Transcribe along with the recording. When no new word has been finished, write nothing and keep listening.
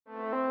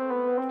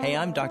Hey,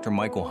 I'm Dr.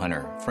 Michael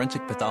Hunter,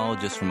 forensic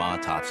pathologist from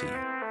Autopsy,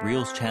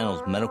 Reel's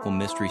channel's medical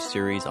mystery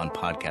series on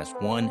Podcast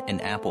One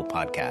and Apple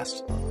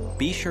Podcasts.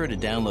 Be sure to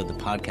download the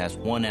Podcast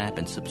One app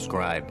and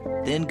subscribe.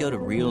 Then go to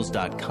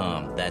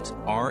Reelz.com, that's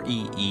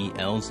REELZ.com,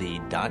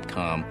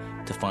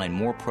 to find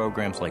more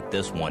programs like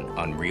this one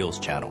on Reel's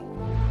channel.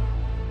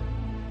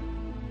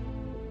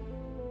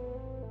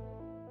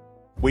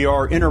 We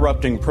are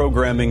interrupting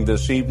programming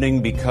this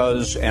evening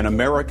because an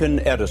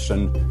American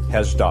Edison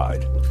has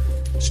died.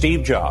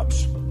 Steve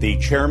Jobs, the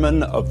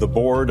chairman of the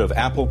board of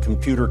Apple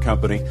Computer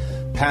Company,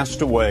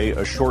 passed away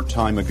a short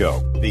time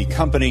ago. The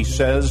company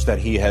says that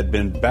he had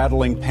been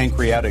battling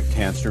pancreatic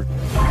cancer.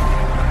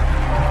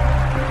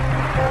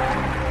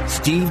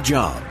 Steve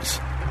Jobs,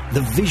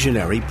 the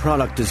visionary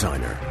product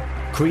designer,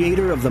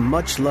 creator of the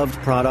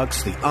much-loved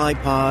products the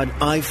iPod,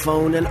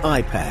 iPhone, and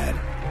iPad,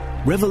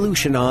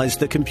 revolutionized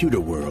the computer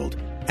world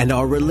and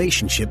our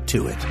relationship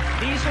to it.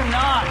 These are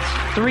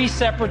not three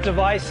separate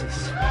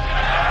devices.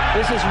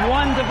 This is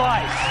one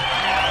device.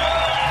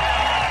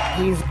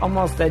 He's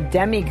almost a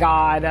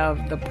demigod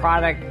of the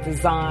product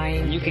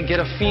design. You can get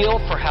a feel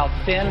for how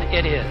thin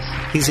it is.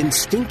 His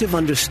instinctive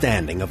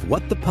understanding of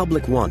what the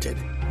public wanted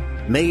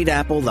made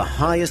Apple the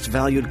highest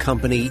valued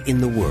company in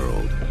the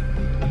world.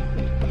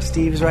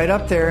 Steve's right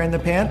up there in the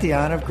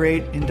pantheon of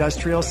great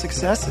industrial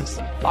successes.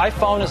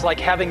 iPhone is like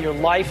having your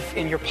life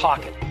in your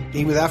pocket.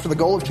 He was after the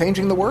goal of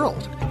changing the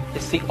world.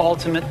 It's the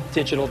ultimate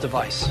digital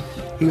device.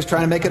 He was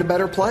trying to make it a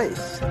better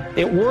place.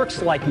 It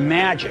works like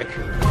magic.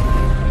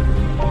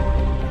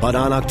 But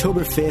on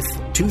October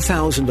 5th,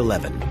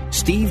 2011,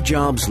 Steve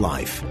Jobs'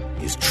 life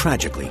is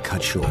tragically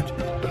cut short.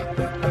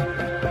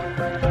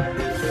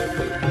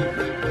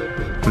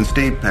 When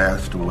Steve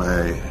passed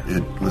away,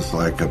 it was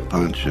like a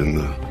punch in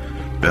the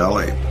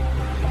belly.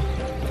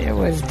 It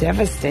was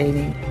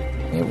devastating.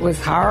 It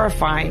was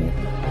horrifying.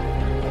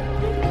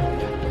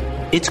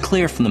 It's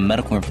clear from the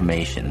medical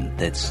information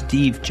that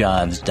Steve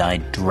Jobs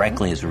died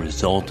directly as a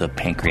result of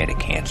pancreatic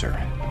cancer.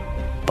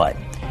 But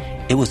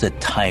it was a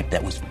type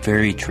that was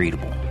very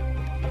treatable.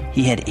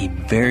 He had a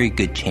very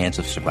good chance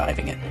of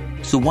surviving it.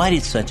 So why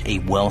did such a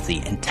wealthy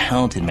and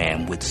talented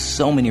man with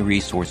so many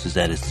resources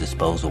at his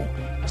disposal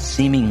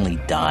seemingly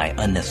die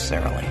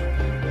unnecessarily?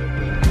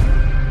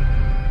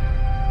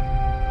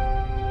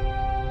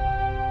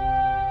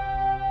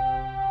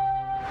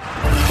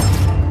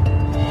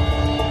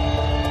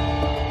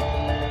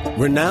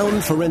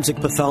 Renowned forensic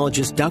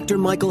pathologist Dr.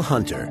 Michael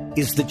Hunter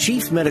is the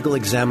chief medical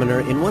examiner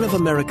in one of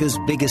America's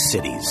biggest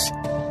cities.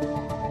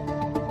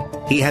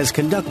 He has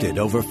conducted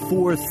over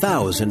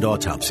 4,000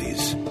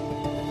 autopsies.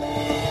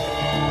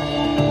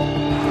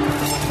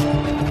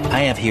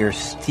 I have here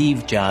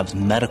Steve Jobs'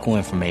 medical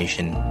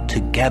information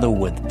together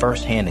with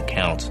first-hand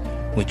accounts,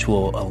 which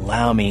will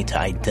allow me to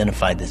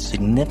identify the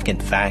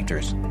significant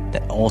factors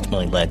that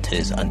ultimately led to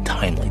his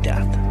untimely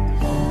death.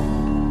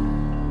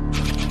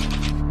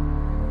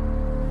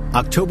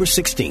 October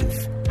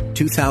 16th,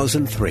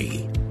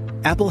 2003.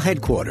 Apple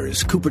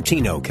headquarters,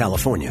 Cupertino,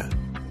 California.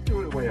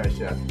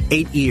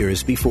 8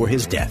 years before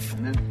his death.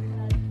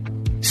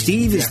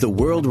 Steve is the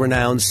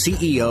world-renowned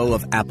CEO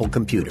of Apple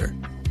Computer,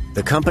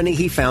 the company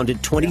he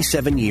founded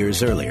 27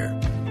 years earlier.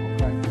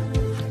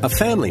 A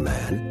family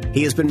man,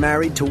 he has been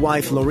married to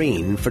wife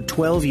Lorene for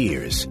 12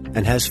 years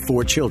and has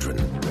 4 children.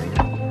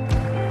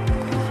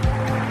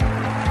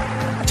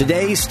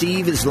 Today,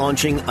 Steve is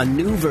launching a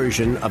new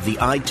version of the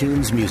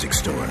iTunes Music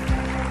Store.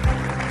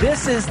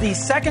 This is the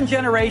second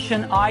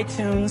generation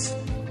iTunes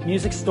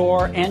Music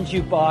Store and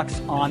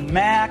Jukebox on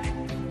Mac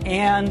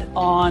and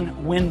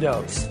on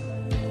Windows.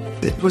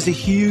 It was a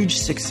huge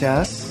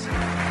success.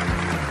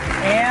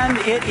 And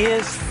it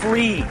is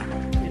free.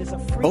 It is a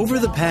free Over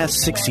the past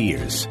 6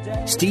 years,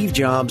 Steve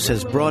Jobs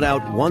has brought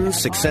out one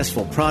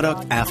successful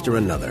product after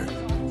another.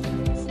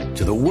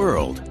 To the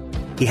world,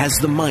 he has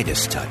the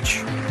Midas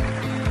touch.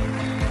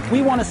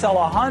 We want to sell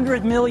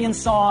 100 million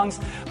songs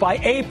by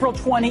April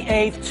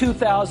 28th,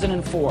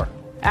 2004.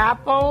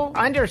 Apple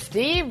under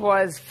Steve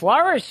was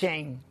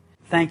flourishing.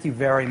 Thank you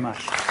very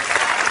much.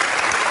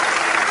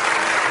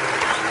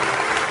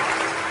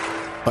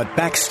 But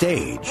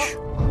backstage,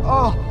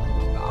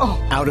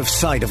 out of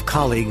sight of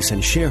colleagues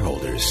and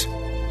shareholders,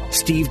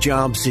 Steve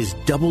Jobs is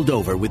doubled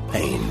over with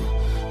pain.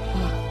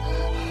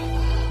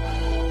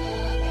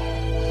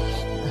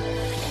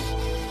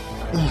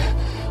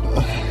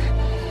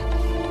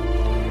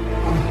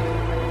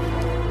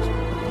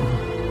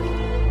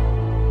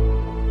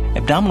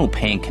 Abdominal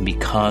pain can be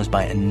caused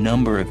by a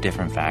number of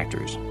different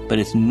factors, but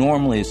it's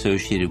normally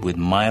associated with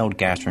mild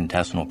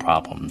gastrointestinal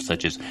problems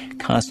such as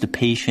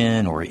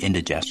constipation or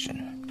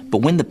indigestion. But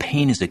when the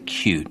pain is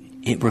acute,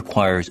 it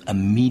requires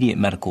immediate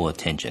medical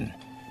attention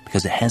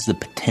because it has the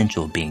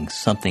potential of being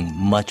something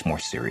much more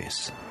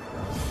serious.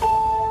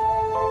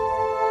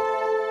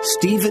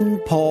 Stephen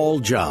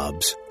Paul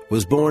Jobs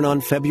was born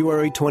on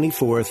February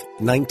 24th,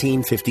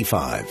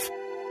 1955.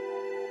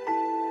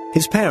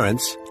 His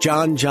parents,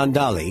 John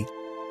Jandali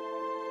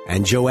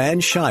and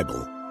Joanne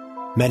Scheibel,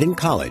 met in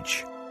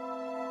college.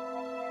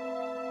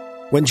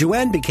 When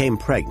Joanne became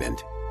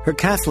pregnant, Her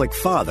Catholic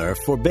father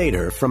forbade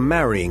her from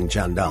marrying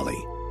Jandali,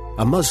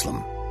 a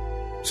Muslim,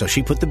 so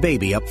she put the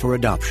baby up for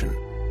adoption.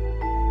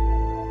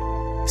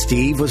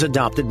 Steve was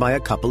adopted by a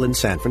couple in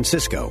San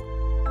Francisco,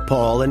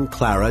 Paul and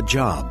Clara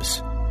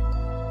Jobs.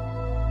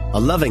 A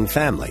loving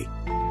family,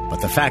 but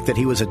the fact that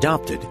he was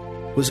adopted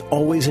was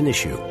always an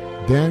issue.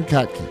 Dan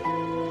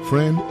Katke,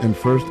 friend and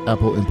first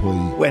Apple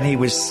employee. When he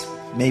was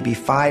maybe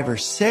 5 or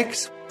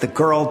 6, the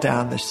girl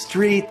down the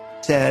street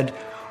said,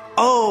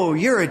 "Oh,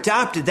 you're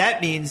adopted.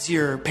 That means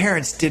your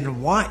parents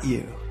didn't want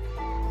you."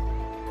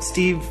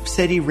 Steve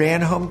said he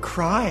ran home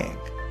crying.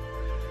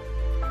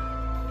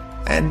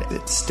 And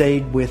it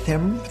stayed with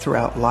him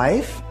throughout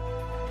life.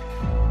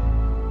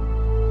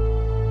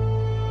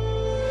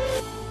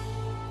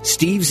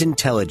 Steve's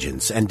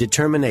intelligence and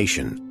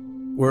determination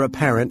were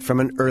apparent from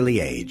an early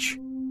age.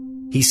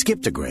 He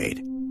skipped a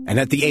grade, and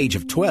at the age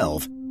of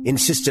 12,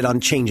 insisted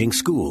on changing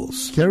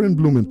schools. Karen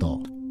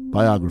Blumenthal,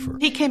 biographer.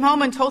 He came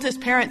home and told his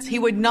parents he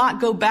would not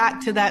go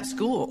back to that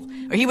school,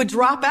 or he would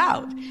drop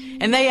out.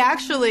 And they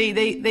actually,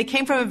 they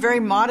came from a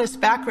very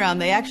modest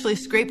background. They actually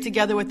scraped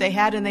together what they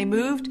had, and they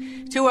moved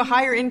to a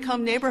higher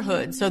income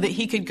neighborhood so that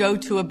he could go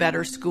to a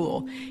better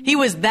school. He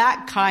was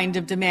that kind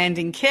of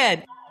demanding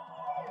kid.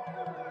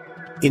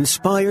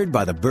 Inspired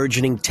by the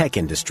burgeoning tech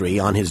industry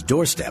on his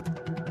doorstep,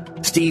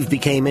 Steve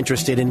became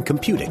interested in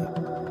computing.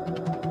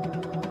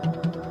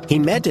 He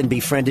met and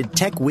befriended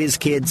tech whiz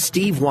kid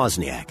Steve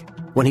Wozniak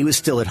when he was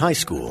still at high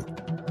school.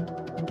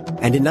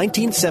 And in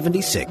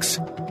 1976,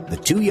 the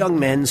two young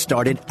men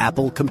started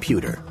Apple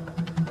Computer,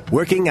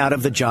 working out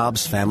of the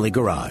Jobs family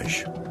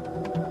garage.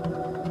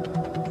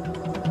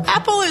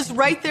 Apple is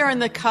right there on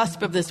the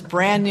cusp of this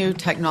brand new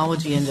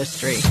technology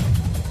industry.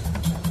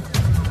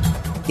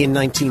 In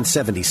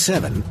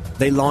 1977,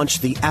 they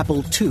launched the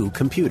Apple II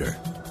computer,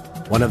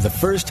 one of the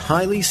first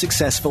highly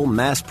successful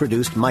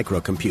mass-produced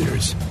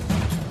microcomputers,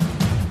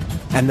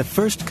 and the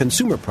first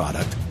consumer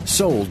product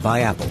sold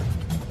by Apple.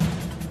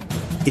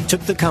 It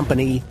took the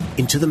company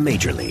into the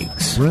major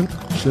leagues. Brent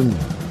Schindler,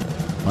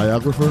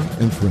 biographer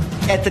and friend.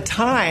 At the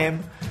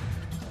time,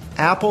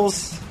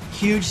 Apple's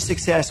huge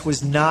success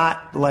was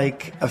not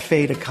like a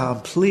fait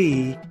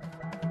accompli.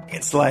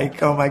 It's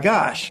like, oh my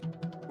gosh,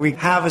 we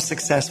have a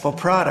successful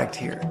product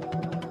here.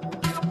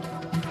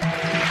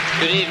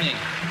 Good evening.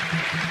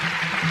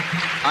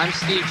 I'm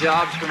Steve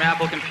Jobs from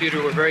Apple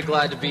Computer. We're very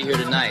glad to be here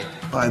tonight.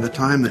 By the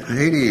time the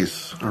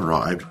 80s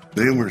arrived,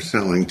 they were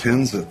selling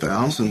tens of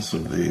thousands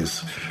of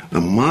these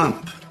a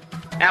month.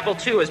 Apple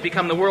II has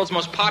become the world's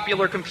most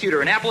popular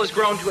computer, and Apple has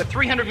grown to a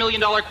 $300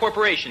 million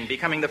corporation,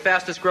 becoming the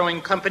fastest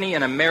growing company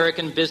in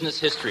American business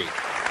history.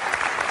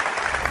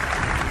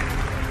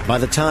 By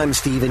the time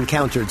Steve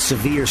encountered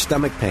severe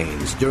stomach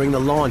pains during the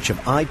launch of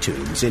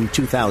iTunes in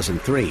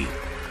 2003,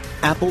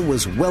 Apple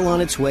was well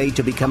on its way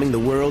to becoming the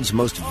world's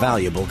most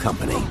valuable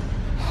company.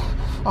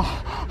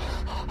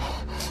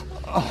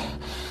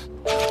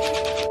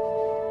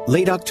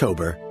 Late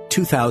October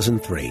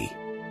 2003,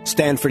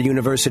 Stanford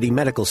University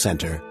Medical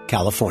Center,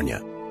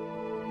 California.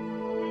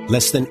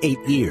 Less than 8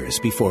 years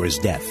before his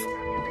death.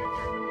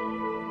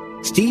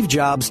 Steve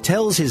Jobs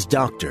tells his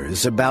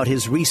doctors about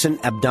his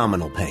recent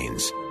abdominal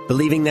pains,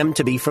 believing them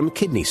to be from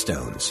kidney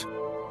stones.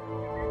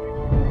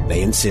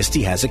 They insist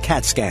he has a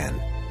CAT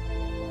scan,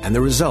 and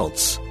the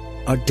results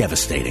are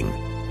devastating.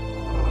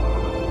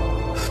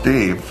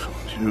 Steve,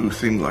 who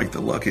seemed like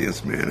the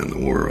luckiest man in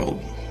the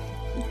world,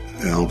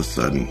 all of a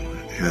sudden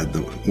had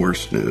the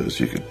worst news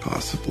you could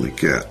possibly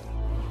get.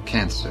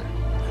 Cancer.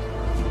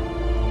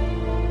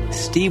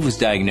 Steve was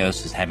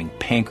diagnosed as having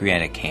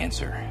pancreatic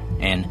cancer,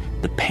 and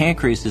the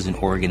pancreas is an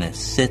organ that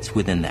sits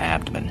within the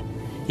abdomen.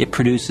 It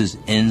produces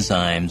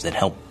enzymes that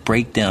help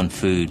break down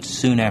food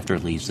soon after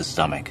it leaves the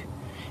stomach.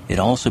 It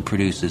also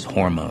produces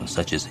hormones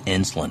such as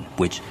insulin,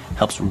 which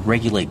helps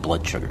regulate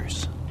blood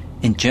sugars.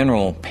 In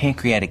general,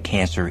 pancreatic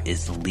cancer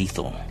is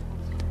lethal.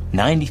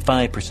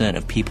 95%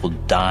 of people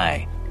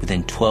die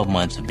within 12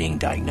 months of being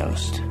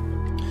diagnosed.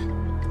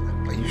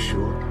 Are you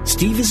sure?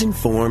 Steve is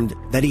informed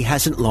that he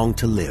hasn't long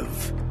to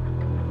live.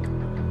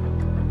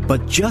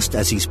 But just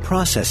as he's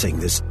processing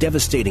this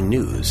devastating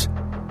news,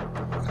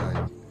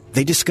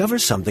 they discover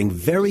something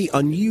very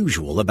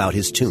unusual about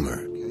his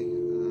tumor.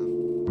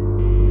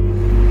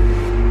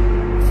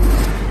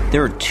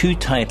 There are two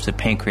types of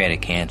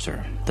pancreatic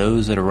cancer,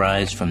 those that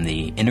arise from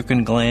the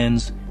endocrine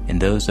glands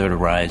and those that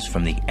arise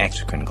from the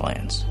exocrine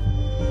glands.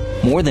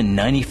 More than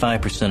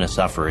 95% of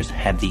sufferers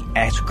have the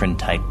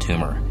exocrine-type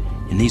tumor,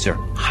 and these are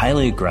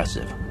highly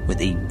aggressive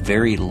with a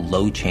very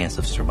low chance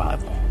of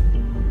survival.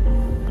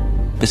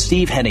 But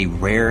Steve had a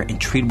rare and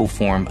treatable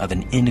form of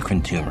an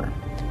endocrine tumor,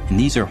 and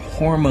these are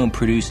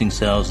hormone-producing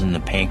cells in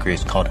the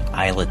pancreas called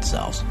islet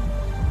cells,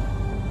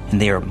 and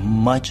they are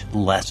much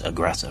less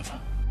aggressive.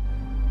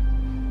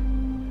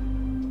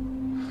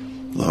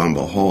 Lo and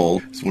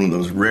behold, it's one of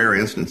those rare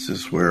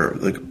instances where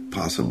they could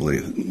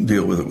possibly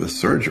deal with it with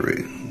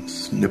surgery,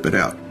 snip it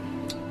out.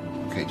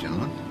 Okay,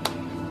 gentlemen.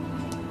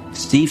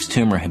 Steve's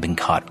tumor had been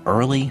caught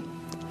early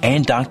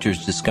and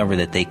doctors discovered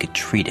that they could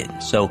treat it.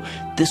 So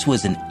this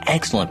was an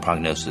excellent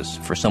prognosis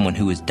for someone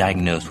who was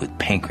diagnosed with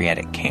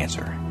pancreatic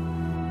cancer.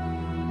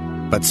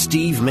 But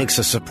Steve makes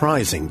a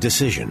surprising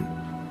decision.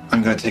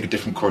 I'm going to take a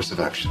different course of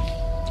action,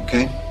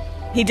 okay?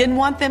 He didn't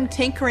want them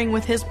tinkering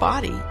with his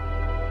body.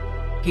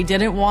 He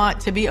didn't want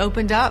to be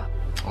opened up.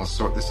 I'll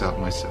sort this out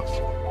myself.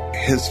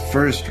 His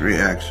first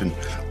reaction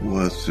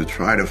was to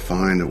try to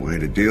find a way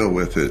to deal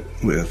with it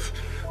with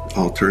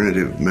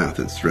alternative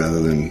methods rather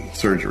than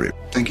surgery.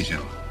 Thank you,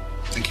 Joe.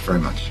 Thank you very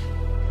much.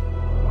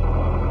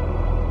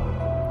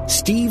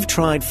 Steve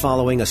tried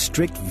following a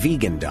strict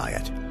vegan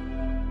diet,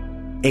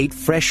 ate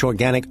fresh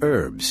organic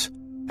herbs,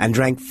 and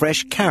drank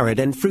fresh carrot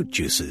and fruit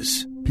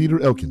juices. Peter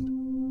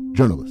Elkind,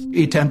 journalist.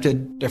 He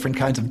attempted different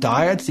kinds of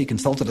diets. He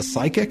consulted a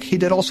psychic. He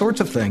did all sorts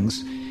of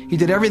things. He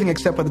did everything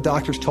except what the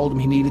doctors told him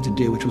he needed to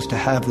do, which was to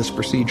have this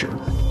procedure.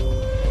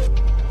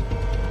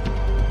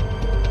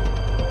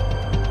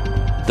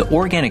 The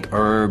organic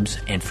herbs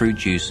and fruit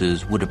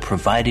juices would have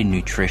provided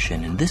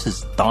nutrition, and this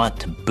is thought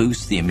to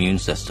boost the immune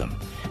system.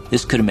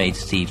 This could have made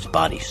Steve's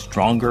body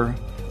stronger,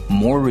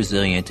 more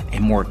resilient,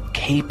 and more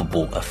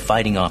capable of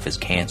fighting off his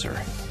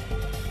cancer.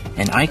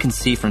 And I can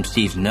see from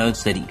Steve's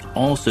notes that he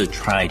also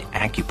tried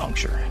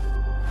acupuncture.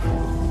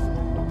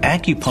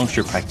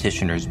 Acupuncture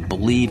practitioners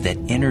believe that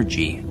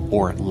energy,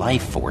 or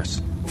life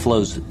force,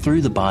 flows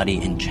through the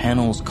body in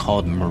channels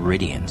called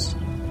meridians.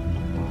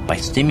 By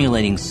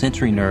stimulating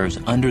sensory nerves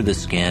under the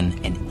skin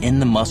and in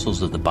the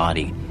muscles of the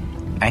body,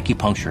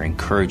 acupuncture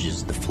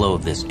encourages the flow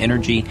of this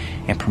energy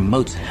and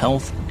promotes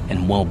health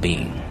and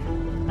well-being.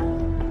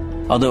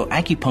 Although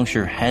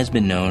acupuncture has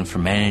been known for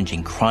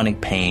managing chronic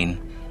pain,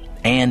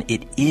 and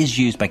it is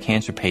used by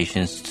cancer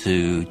patients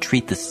to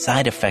treat the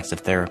side effects of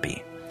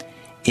therapy,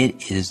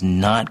 it is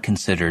not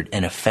considered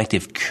an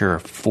effective cure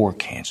for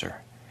cancer.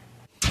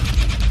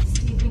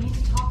 Steve, we need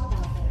to talk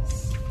about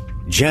this.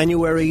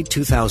 January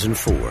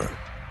 2004,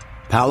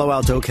 Palo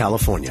Alto,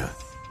 California.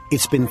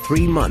 It's been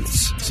 3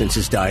 months since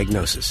his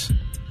diagnosis.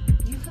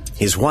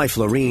 His wife,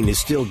 Lorene, is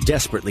still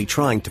desperately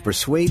trying to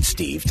persuade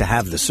Steve to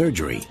have the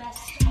surgery,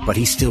 but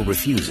he still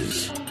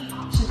refuses.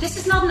 This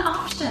is not an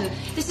option.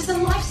 This is a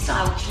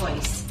lifestyle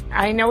choice.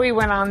 I know he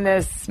went on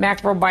this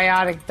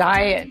macrobiotic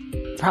diet,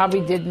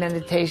 probably did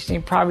meditation,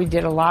 he probably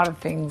did a lot of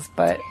things,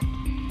 but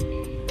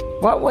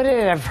what would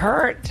it have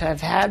hurt to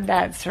have had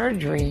that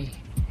surgery?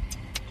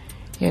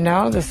 You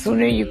know, the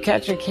sooner you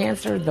catch a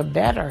cancer, the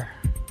better.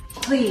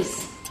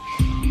 Please,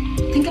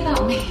 think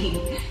about me.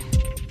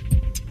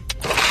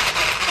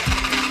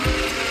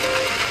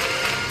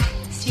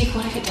 Steve,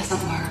 what if it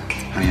doesn't work?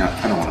 Honey,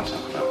 I don't want to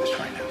talk about this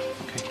right now,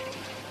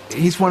 okay?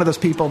 He's one of those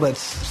people that's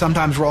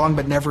sometimes wrong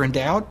but never in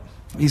doubt.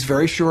 He's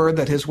very sure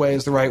that his way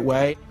is the right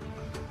way.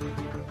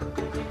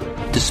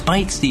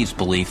 Despite Steve's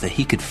belief that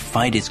he could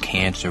fight his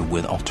cancer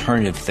with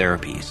alternative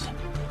therapies,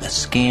 a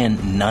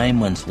scan 9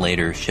 months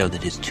later showed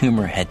that his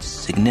tumor had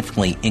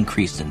significantly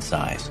increased in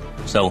size.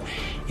 So,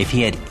 if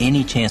he had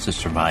any chance of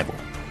survival,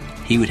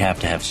 he would have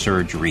to have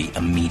surgery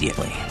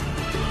immediately.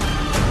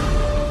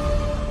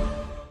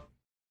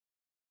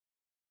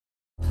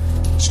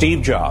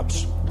 Steve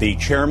Jobs, the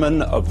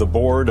chairman of the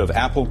board of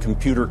Apple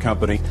Computer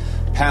Company,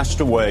 passed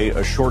away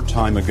a short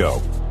time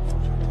ago.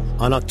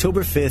 On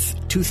October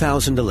 5th,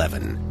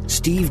 2011,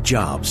 Steve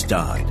Jobs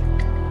died.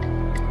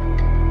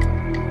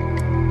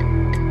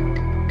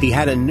 He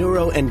had a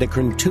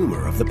neuroendocrine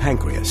tumor of the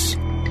pancreas,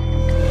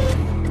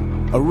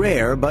 a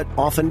rare but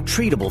often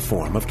treatable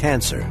form of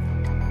cancer.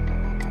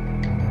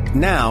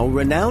 Now,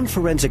 renowned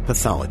forensic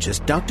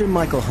pathologist Dr.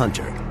 Michael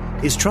Hunter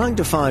is trying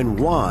to find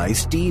why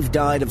Steve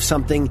died of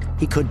something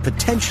he could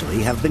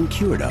potentially have been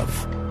cured of.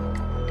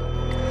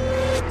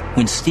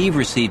 When Steve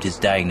received his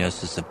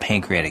diagnosis of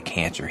pancreatic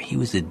cancer, he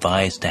was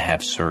advised to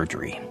have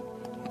surgery.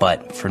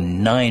 But for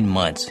 9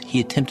 months, he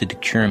attempted to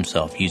cure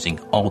himself using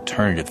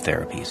alternative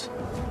therapies.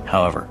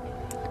 However,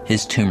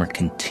 his tumor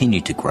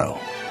continued to grow.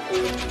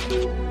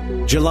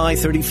 July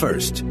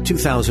 31st,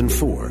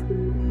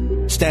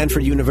 2004,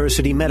 Stanford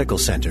University Medical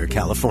Center,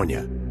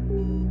 California.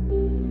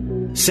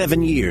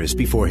 7 years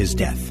before his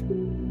death,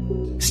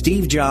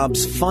 Steve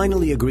Jobs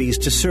finally agrees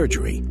to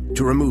surgery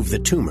to remove the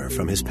tumor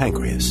from his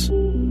pancreas.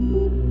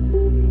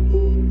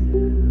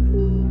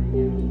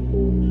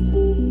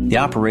 The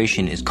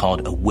operation is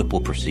called a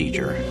Whipple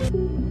procedure.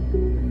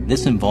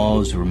 This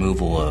involves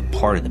removal of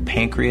part of the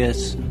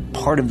pancreas,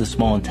 part of the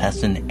small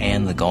intestine,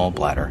 and the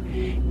gallbladder.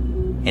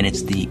 And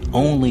it's the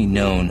only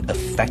known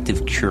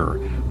effective cure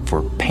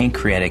for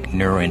pancreatic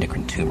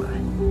neuroendocrine tumor.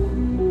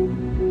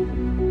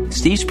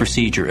 Steve's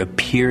procedure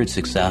appeared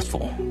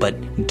successful,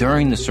 but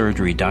during the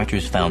surgery,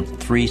 doctors found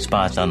 3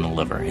 spots on the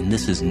liver, and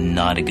this is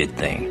not a good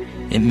thing.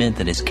 It meant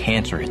that his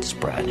cancer had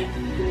spread.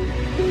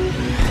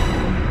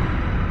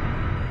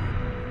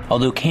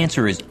 Although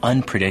cancer is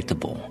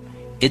unpredictable,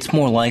 it's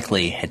more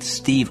likely, had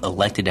Steve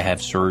elected to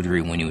have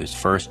surgery when he was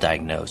first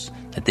diagnosed,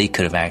 that they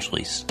could have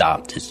actually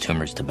stopped his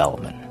tumor's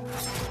development.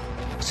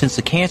 Since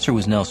the cancer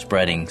was now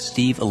spreading,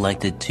 Steve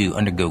elected to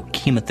undergo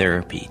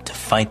chemotherapy to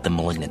fight the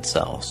malignant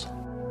cells.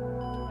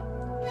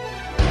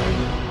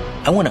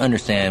 I want to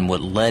understand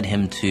what led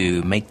him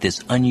to make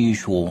this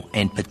unusual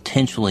and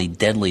potentially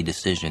deadly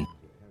decision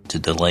to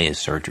delay his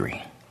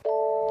surgery.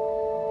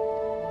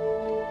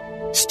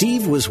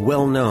 Steve was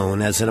well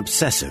known as an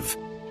obsessive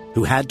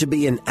who had to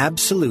be in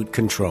absolute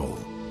control.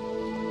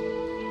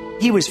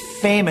 He was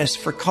famous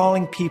for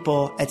calling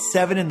people at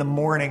 7 in the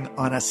morning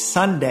on a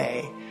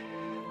Sunday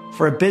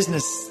for a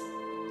business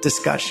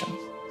discussion,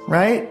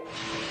 right?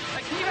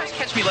 Can you guys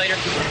catch me later?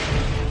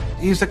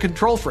 He's a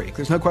control freak.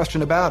 There's no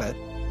question about it.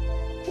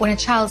 When a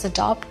child's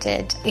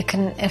adopted, it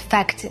can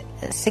affect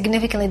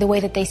significantly the way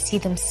that they see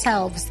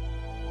themselves.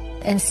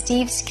 In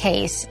Steve's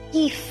case,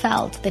 he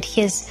felt that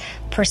his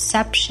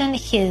perception,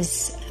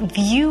 his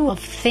view of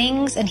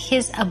things, and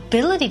his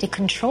ability to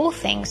control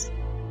things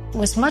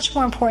was much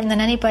more important than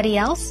anybody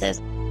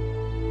else's.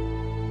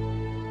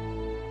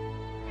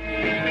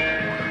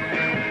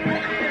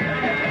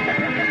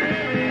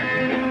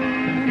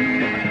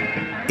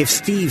 If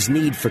Steve's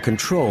need for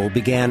control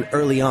began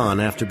early on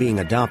after being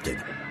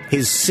adopted,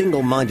 his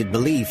single-minded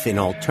belief in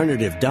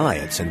alternative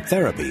diets and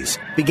therapies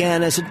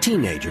began as a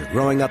teenager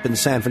growing up in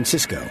San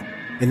Francisco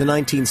in the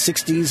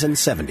 1960s and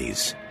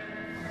 70s.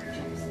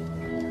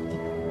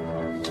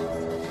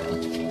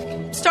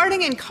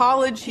 Starting in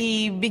college,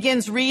 he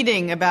begins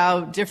reading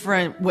about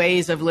different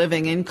ways of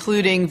living,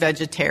 including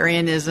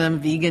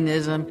vegetarianism,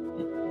 veganism.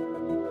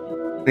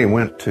 He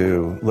went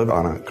to live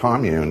on a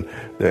commune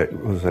that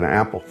was an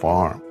apple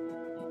farm,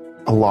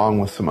 along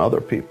with some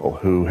other people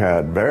who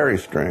had very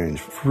strange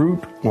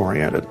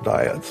fruit-oriented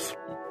diets.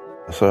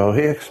 So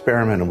he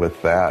experimented with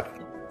that.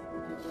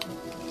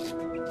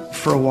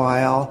 For a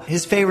while,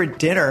 his favorite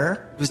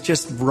dinner was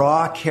just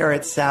raw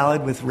carrot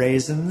salad with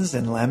raisins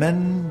and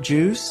lemon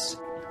juice.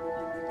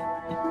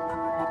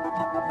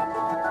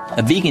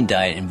 A vegan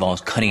diet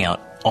involves cutting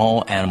out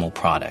all animal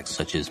products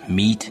such as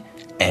meat,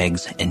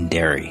 eggs, and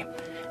dairy.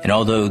 And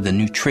although the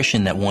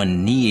nutrition that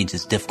one needs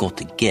is difficult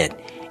to get,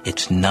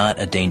 it's not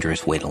a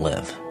dangerous way to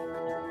live.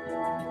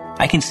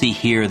 I can see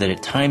here that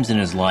at times in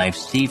his life,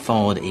 Steve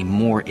followed a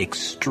more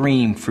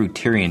extreme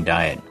fruitarian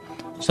diet,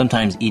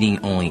 sometimes eating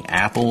only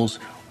apples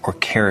or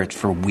carrots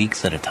for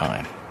weeks at a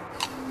time.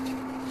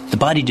 The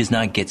body does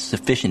not get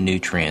sufficient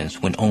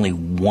nutrients when only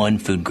one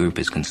food group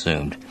is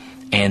consumed,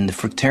 and the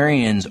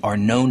fruitarians are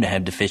known to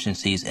have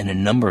deficiencies in a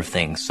number of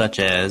things, such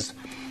as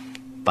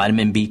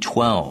vitamin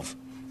B12,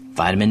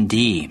 vitamin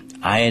D,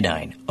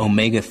 iodine,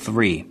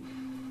 omega-3,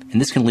 and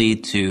this can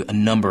lead to a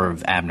number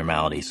of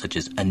abnormalities such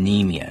as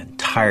anemia,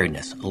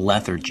 tiredness,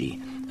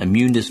 lethargy,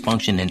 immune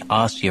dysfunction, and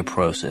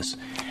osteoporosis.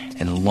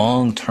 And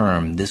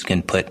long-term, this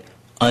can put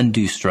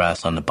undue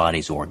stress on the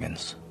body's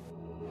organs.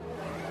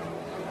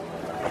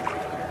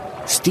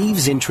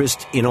 Steve's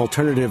interest in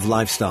alternative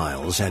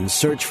lifestyles and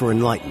search for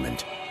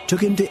enlightenment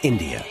took him to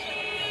India.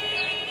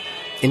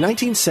 In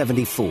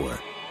 1974,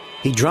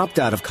 he dropped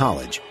out of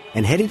college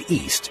and headed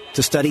east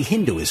to study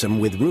Hinduism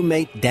with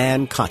roommate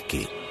Dan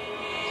Kotke.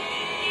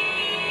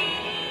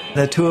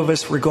 The two of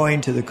us were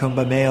going to the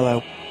Kumbh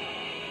Mela,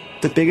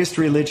 the biggest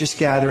religious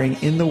gathering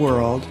in the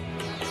world.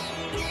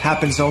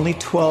 Happens only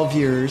 12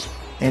 years,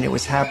 and it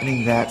was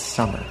happening that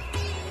summer.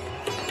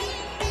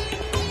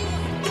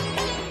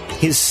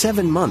 His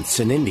 7 months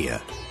in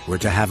India were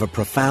to have a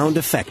profound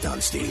effect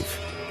on Steve.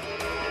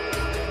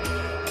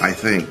 I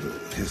think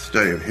his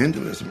study of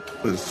Hinduism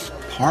was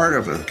part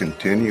of a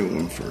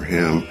continuum for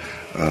him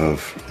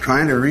of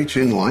trying to reach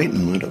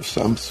enlightenment of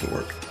some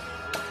sort.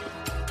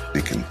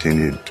 He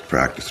continued to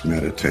practice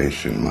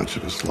meditation much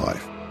of his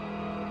life.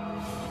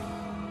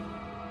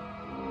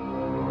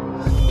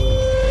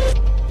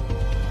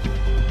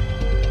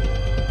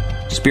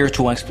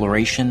 Spiritual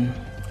exploration,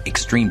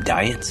 extreme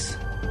diets.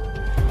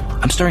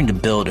 I'm starting to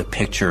build a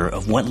picture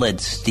of what led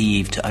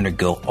Steve to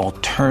undergo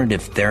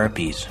alternative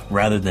therapies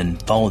rather than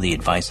follow the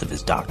advice of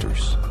his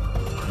doctors.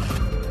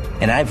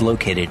 And I've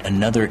located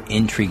another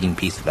intriguing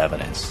piece of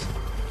evidence.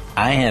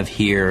 I have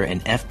here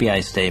an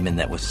FBI statement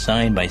that was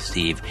signed by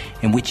Steve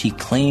in which he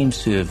claims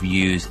to have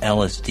used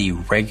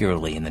LSD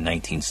regularly in the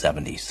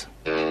 1970s.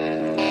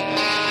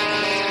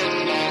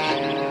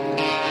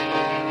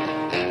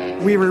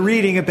 We were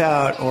reading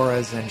about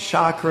auras and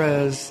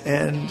chakras,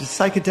 and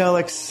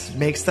psychedelics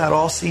makes that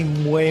all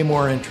seem way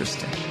more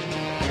interesting.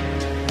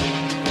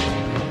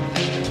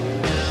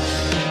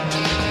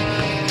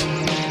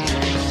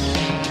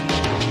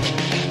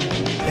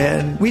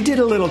 And we did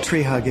a little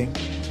tree hugging.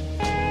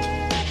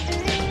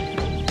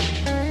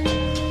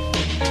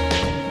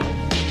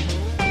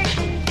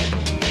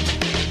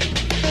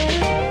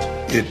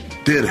 It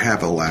did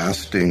have a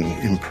lasting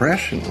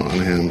impression on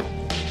him.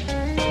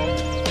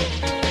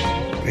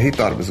 He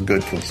thought it was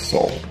good for the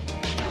soul.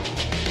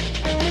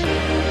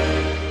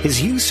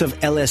 His use of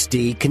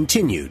LSD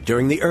continued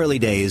during the early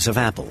days of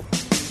Apple.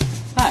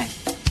 Hi.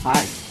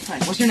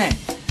 What's your name?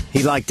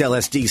 He liked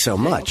LSD so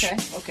much,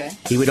 Okay.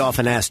 he would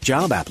often ask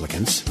job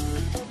applicants,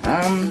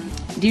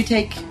 Do you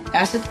take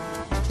acid?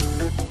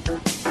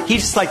 He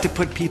just liked to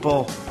put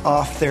people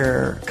off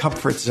their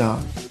comfort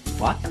zone.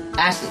 What?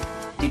 Acid.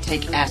 Do you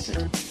take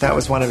acid? That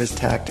was one of his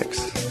tactics.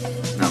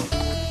 No,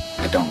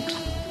 I don't.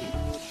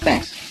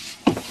 Thanks.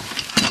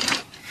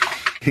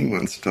 He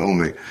once told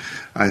me,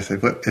 I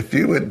said, "But if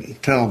you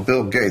would tell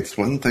Bill Gates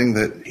one thing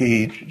that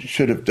he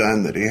should have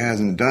done that he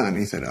hasn't done,"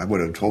 he said, "I would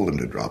have told him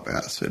to drop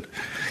acid.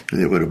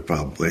 And it would have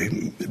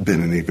probably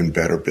been an even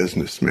better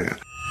businessman."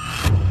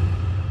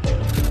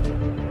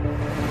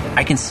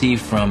 I can see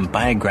from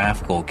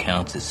biographical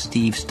accounts that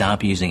Steve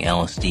stopped using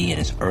LSD in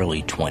his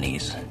early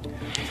 20s.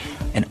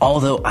 And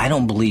although I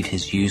don't believe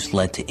his use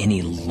led to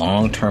any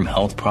long-term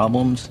health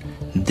problems,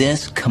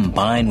 this,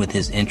 combined with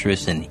his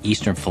interest in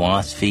Eastern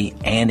philosophy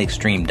and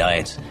extreme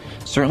diets,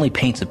 certainly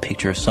paints a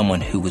picture of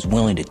someone who was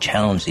willing to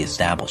challenge the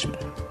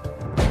establishment.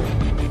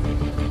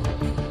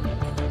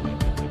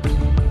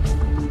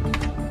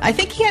 I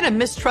think he had a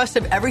mistrust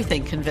of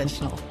everything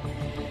conventional.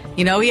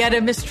 You know, he had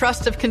a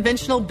mistrust of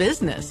conventional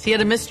business. He had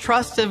a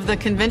mistrust of the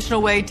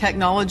conventional way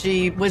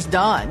technology was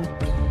done.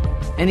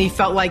 And he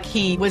felt like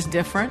he was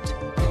different.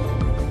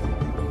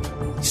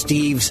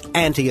 Steve's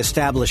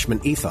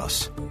anti-establishment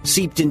ethos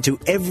seeped into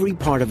every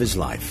part of his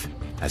life,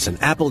 as an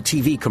Apple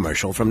TV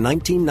commercial from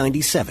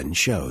 1997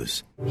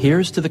 shows.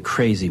 Here's to the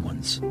crazy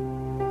ones,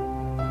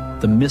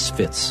 the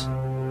misfits,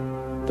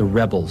 the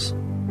rebels.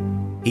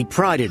 He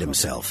prided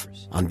himself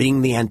on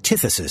being the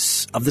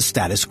antithesis of the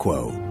status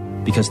quo.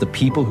 Because the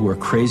people who are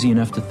crazy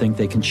enough to think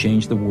they can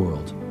change the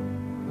world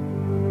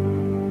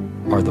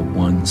are the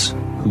ones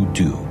who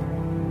do.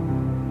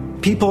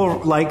 People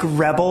like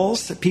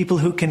rebels, people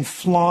who can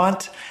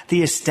flaunt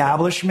the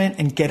establishment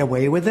and get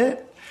away with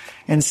it.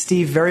 And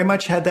Steve very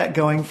much had that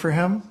going for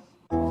him.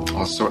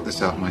 I'll sort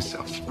this out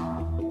myself.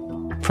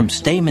 From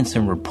statements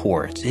and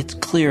reports, it's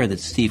clear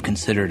that Steve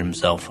considered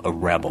himself a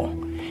rebel.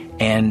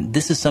 And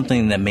this is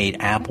something that made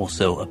Apple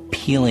so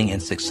appealing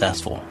and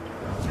successful.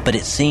 But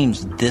it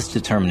seems this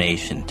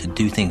determination to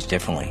do things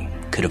differently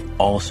could have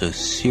also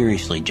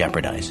seriously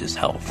jeopardized his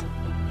health.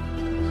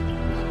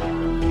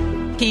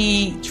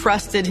 He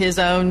trusted his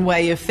own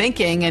way of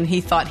thinking, and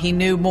he thought he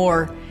knew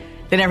more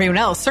than everyone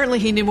else. Certainly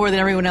he knew more than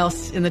everyone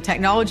else in the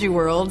technology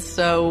world,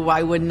 so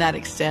why wouldn't that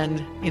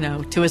extend,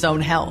 to his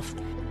own health?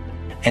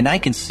 And I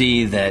can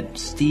see that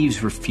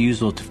Steve's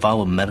refusal to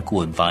follow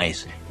medical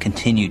advice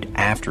continued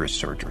after his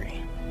surgery.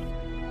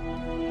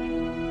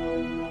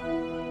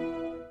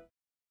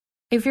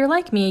 If you're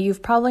like me,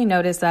 you've probably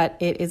noticed that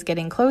it is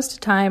getting close to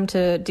time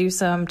to do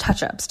some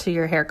touch-ups to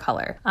your hair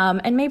color.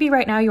 And maybe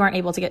right now you aren't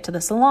able to get to the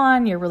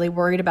salon, you're really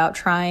worried about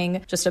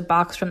trying just a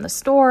box from the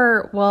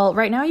store. Well,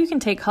 right now you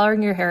can take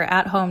coloring your hair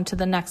at home to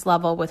the next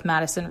level with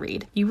Madison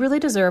Reed. You really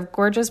deserve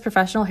gorgeous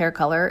professional hair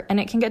color, and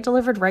it can get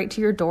delivered right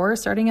to your door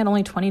starting at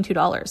only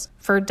 $22.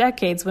 For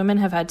decades, women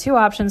have had two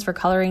options for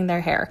coloring their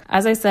hair.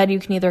 As I said, you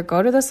can either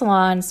go to the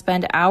salon,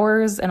 spend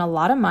hours and a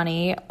lot of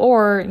money,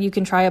 or you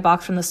can try a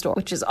box from the store,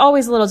 which is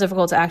always a little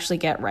difficult to actually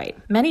get right.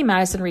 Many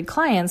Madison Reed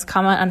clients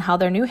comment on how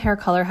their new hair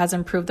color has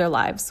improved their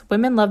lives.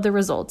 Women love the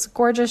results.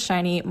 Gorgeous,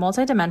 shiny,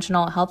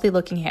 multi-dimensional,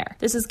 healthy-looking hair.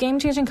 This is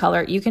game-changing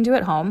color you can do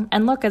at home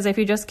and look as if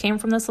you just came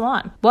from the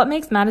salon. What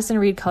makes Madison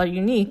Reed color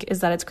unique is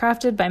that it's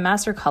crafted by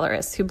master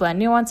colorists who blend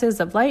nuances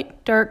of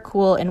light, dark,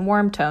 cool, and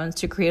warm tones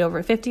to create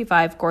over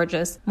 55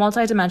 gorgeous,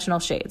 multi-dimensional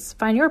shades.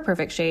 Find your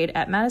perfect shade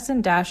at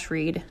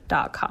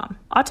madison-reed.com.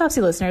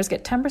 Autopsy listeners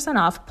get 10%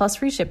 off plus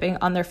free shipping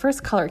on their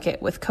first color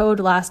kit with code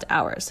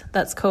LASTHOURS.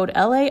 That's code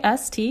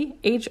LASTHOURS.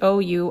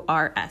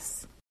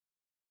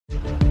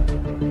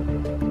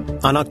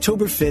 On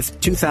October 5th,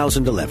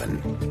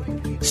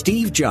 2011,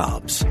 Steve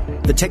Jobs,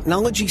 the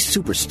technology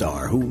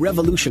superstar who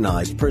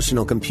revolutionized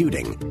personal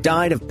computing,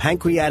 died of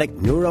pancreatic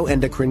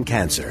neuroendocrine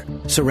cancer,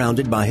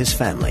 surrounded by his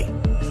family.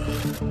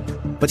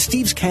 But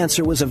Steve's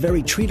cancer was a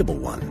very treatable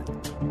one.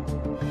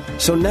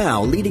 So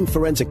now, leading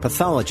forensic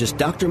pathologist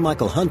Dr.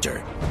 Michael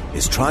Hunter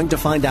is trying to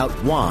find out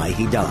why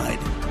he died.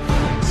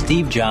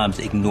 Steve Jobs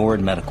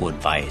ignored medical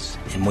advice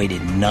and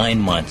waited 9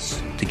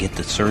 months to get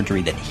the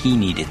surgery that he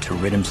needed to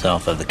rid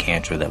himself of the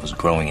cancer that was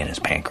growing in his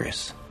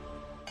pancreas.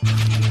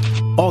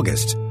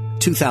 August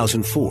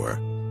 2004,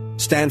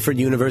 Stanford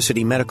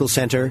University Medical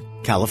Center,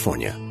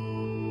 California.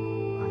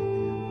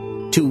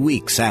 2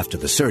 weeks after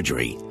the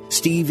surgery,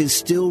 Steve is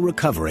still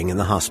recovering in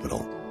the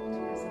hospital.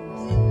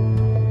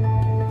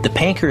 The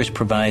pancreas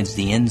provides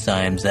the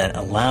enzymes that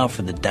allow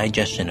for the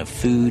digestion of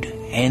food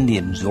and the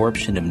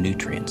absorption of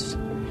nutrients.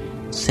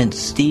 Since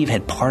Steve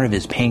had part of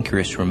his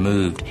pancreas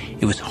removed,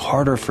 it was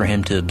harder for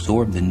him to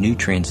absorb the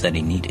nutrients that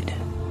he needed.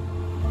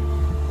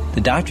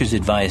 The doctors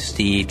advised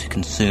Steve to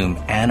consume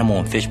animal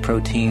and fish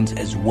proteins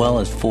as well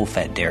as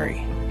full-fat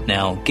dairy.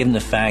 Now, given the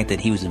fact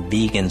that he was a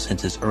vegan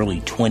since his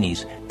early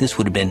 20s, this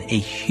would have been a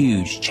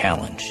huge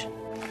challenge.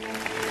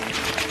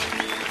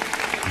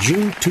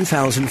 June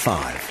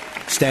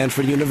 2005,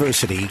 Stanford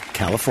University,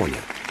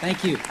 California.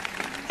 Thank you.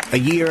 A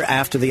year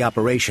after the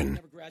operation,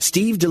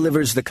 Steve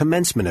delivers the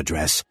commencement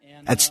address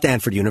at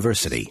Stanford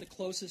University,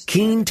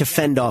 keen to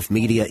fend off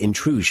media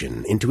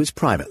intrusion into his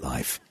private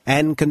life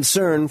and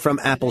concern from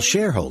Apple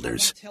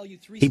shareholders.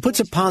 He puts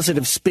a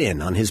positive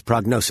spin on his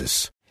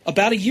prognosis.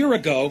 About a year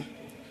ago,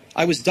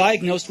 I was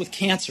diagnosed with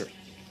cancer.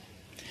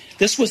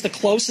 This was the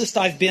closest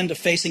I've been to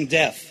facing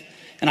death,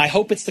 and I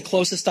hope it's the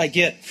closest I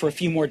get for a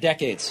few more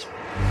decades.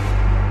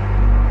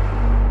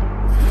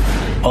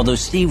 Although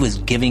Steve was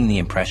giving the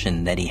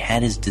impression that he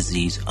had his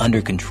disease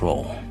under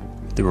control,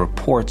 the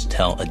reports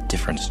tell a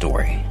different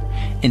story.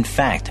 In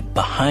fact,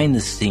 behind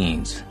the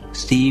scenes,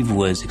 Steve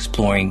was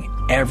exploring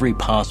every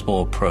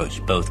possible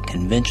approach, both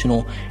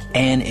conventional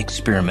and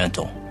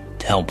experimental,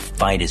 to help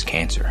fight his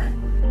cancer.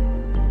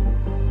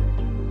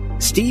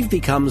 Steve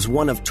becomes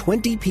one of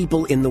 20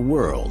 people in the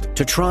world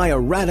to try a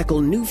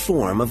radical new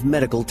form of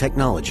medical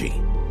technology.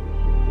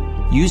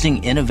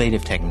 Using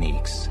innovative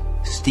techniques,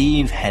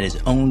 Steve had his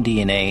own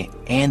DNA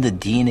and the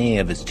DNA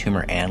of his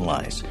tumor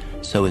analyzed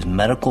so his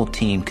medical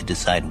team could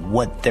decide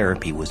what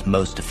therapy was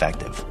most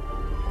effective.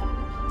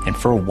 And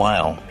for a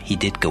while, he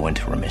did go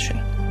into remission.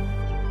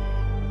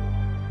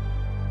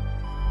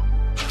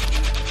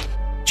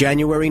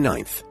 January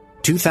 9th,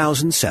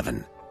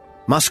 2007,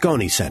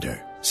 Moscone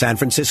Center, San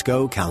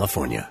Francisco,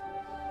 California.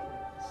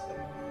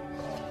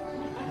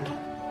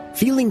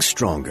 Feeling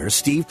stronger,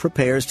 Steve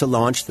prepares to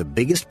launch the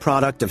biggest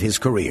product of his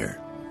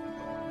career.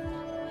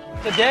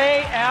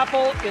 Today,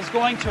 Apple is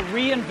going to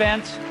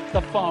reinvent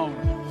the phone.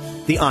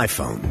 The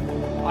iPhone.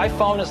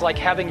 iPhone is like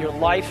having your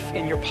life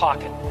in your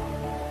pocket.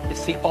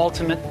 It's the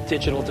ultimate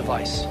digital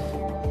device.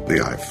 The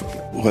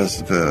iPhone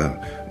was the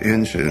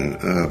engine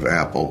of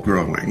Apple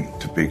growing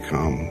to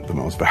become the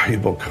most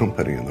valuable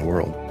company in the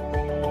world.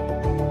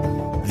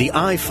 The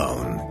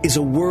iPhone is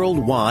a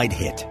worldwide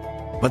hit,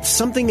 but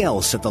something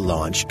else at the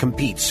launch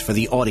competes for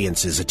the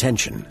audience's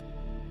attention.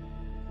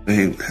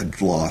 He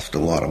had lost a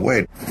lot of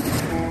weight.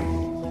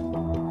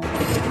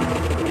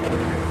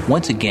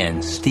 Once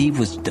again, Steve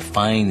was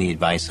defying the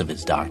advice of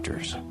his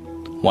doctors.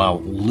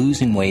 While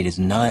losing weight is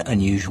not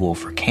unusual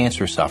for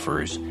cancer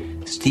sufferers,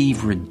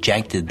 Steve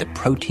rejected the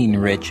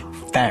protein-rich,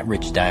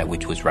 fat-rich diet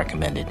which was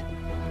recommended.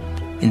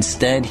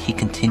 Instead, he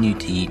continued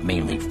to eat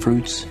mainly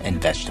fruits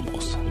and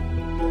vegetables.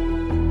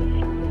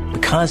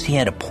 Because he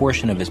had a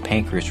portion of his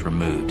pancreas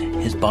removed,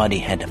 his body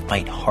had to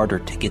fight harder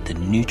to get the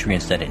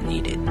nutrients that it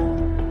needed.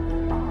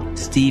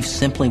 Steve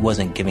simply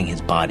wasn't giving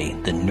his body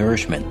the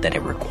nourishment that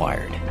it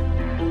required.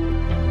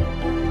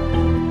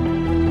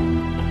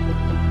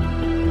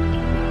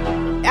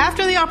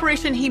 After the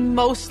operation, he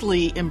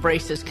mostly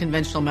embraces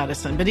conventional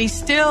medicine, but he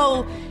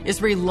still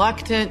is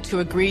reluctant to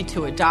agree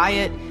to a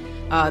diet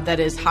that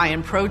is high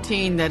in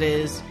protein, that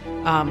is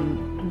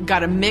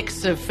got a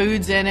mix of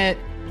foods in it.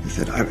 He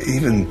said, I've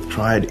even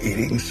tried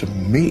eating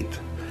some meat,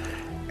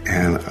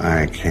 and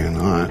I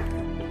cannot.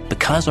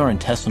 Because our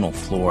intestinal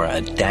flora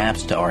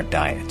adapts to our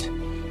diet,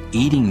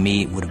 eating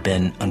meat would have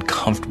been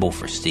uncomfortable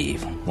for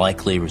Steve,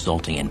 likely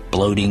resulting in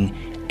bloating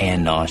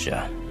and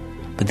nausea.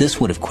 But this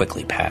would have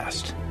quickly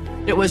passed.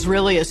 It was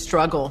really a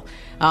struggle.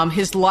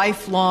 His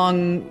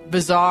lifelong,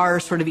 bizarre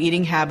sort of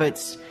eating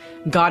habits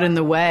got in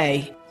the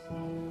way.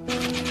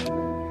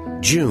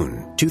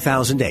 June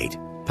 2008,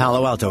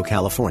 Palo Alto,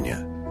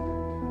 California.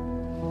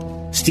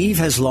 Steve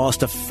has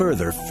lost a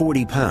further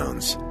 40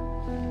 pounds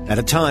at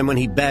a time when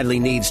he badly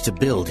needs to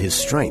build his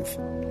strength.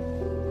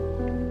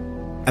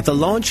 At the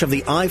launch of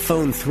the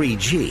iPhone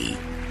 3G,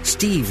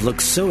 Steve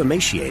looks so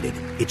emaciated,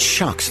 it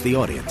shocks the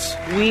audience.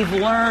 We've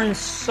learned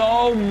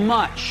so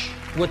much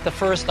with the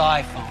first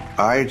iPhone.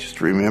 I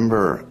just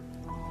remember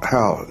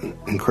how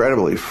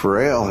incredibly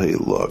frail he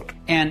looked.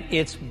 And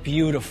it's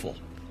beautiful.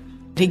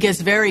 He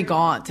gets very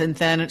gaunt, and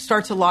then it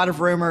starts a lot of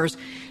rumors.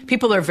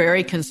 People are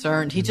very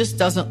concerned. He just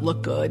doesn't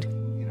look good.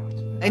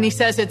 And he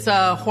says it's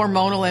a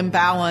hormonal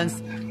imbalance.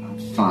 I'm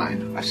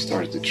fine. I've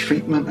started the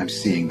treatment. I'm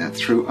seeing that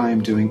through. I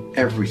am doing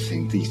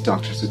everything these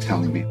doctors are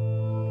telling me.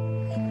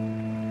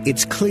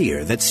 It's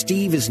clear that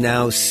Steve is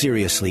now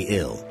seriously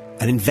ill,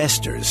 and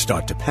investors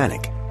start to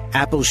panic.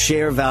 Apple's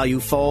share value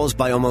falls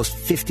by almost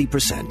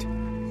 50%.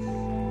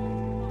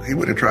 He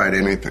would have tried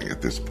anything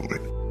at this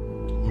point.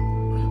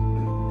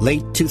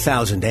 Late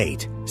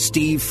 2008,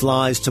 Steve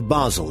flies to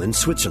Basel in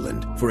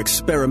Switzerland for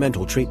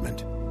experimental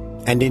treatment.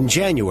 And in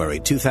January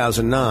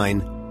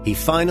 2009, he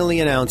finally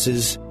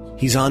announces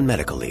he's on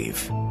medical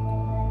leave.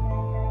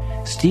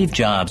 Steve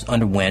Jobs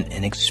underwent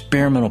an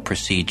experimental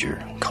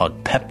procedure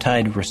called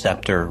peptide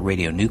receptor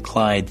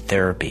radionuclide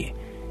therapy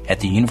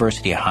at the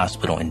University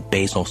Hospital in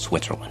Basel,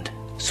 Switzerland.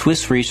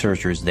 Swiss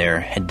researchers there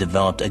had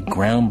developed a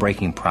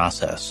groundbreaking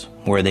process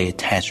where they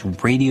attached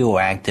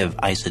radioactive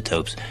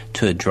isotopes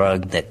to a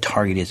drug that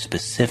targeted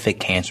specific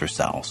cancer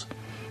cells.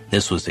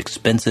 This was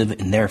expensive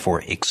and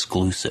therefore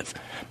exclusive,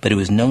 but it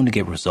was known to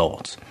get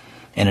results.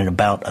 And in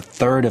about a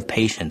third of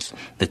patients,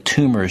 the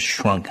tumors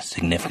shrunk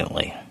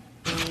significantly.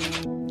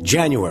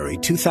 January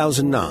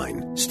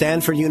 2009,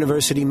 Stanford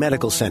University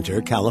Medical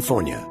Center,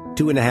 California,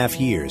 2.5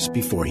 years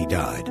before he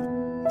died.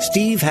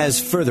 Steve has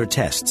further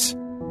tests.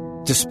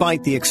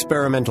 Despite the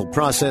experimental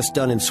process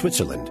done in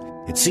Switzerland,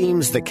 it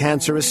seems the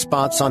cancerous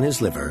spots on his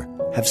liver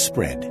have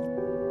spread.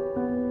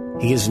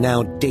 He is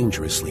now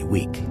dangerously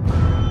weak.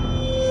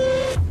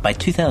 By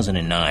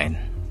 2009,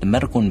 the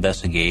medical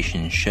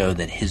investigation showed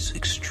that his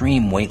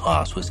extreme weight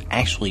loss was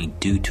actually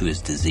due to his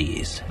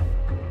disease.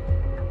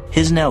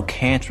 His now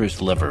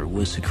cancerous liver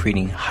was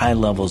secreting high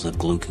levels of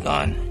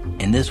glucagon,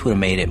 and this would have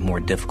made it more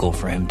difficult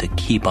for him to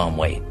keep on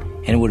weight,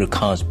 and it would have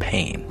caused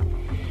pain.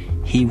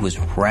 He was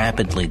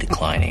rapidly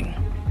declining.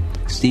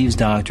 Steve's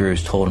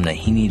doctors told him that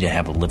he needed to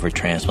have a liver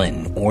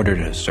transplant in order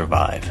to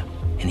survive,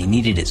 and he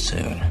needed it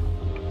soon.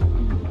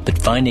 But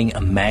finding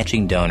a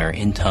matching donor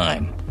in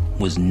time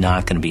was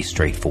not going to be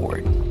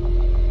straightforward.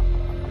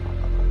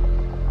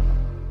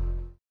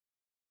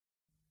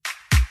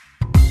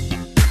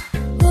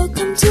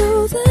 Welcome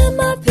to the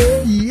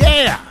MIP.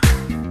 Yeah!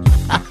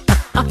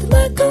 The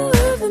Michael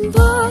Irvin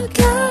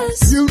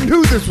Podcast. You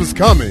knew this was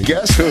coming.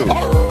 Guess who?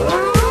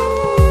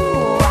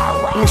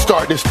 Let me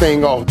start this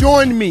thing off.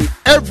 Join me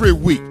every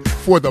week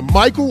for the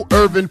Michael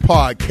Irvin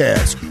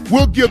Podcast.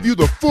 We'll give you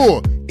the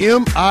full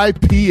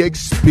MIP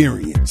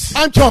experience.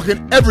 I'm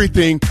talking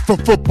everything from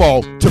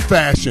football to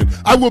fashion.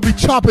 I will be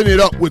chopping it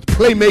up with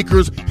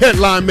playmakers,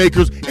 headline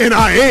makers, and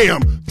I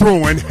am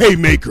throwing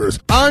haymakers.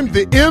 I'm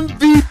the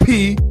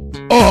MVP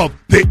of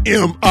the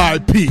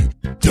MIP.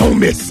 Don't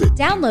miss it.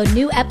 Download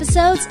new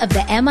episodes of the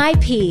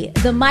MIP,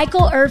 the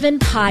Michael Irvin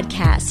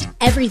Podcast,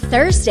 every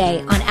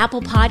Thursday on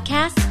Apple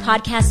Podcasts,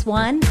 Podcast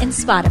One, and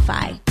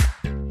Spotify.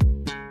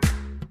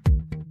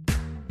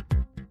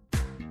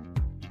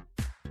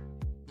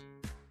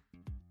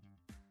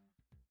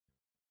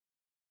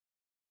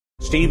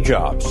 Steve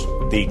Jobs,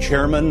 the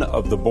chairman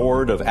of the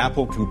board of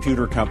Apple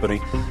Computer Company,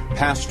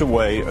 passed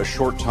away a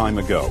short time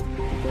ago.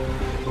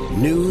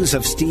 News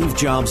of Steve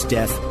Jobs'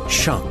 death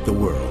shocked the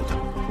world.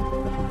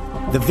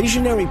 The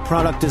visionary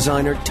product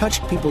designer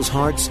touched people's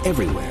hearts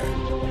everywhere.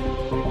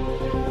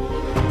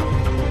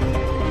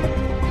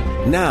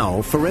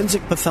 Now,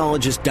 forensic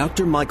pathologist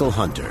Dr. Michael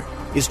Hunter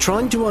is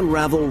trying to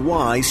unravel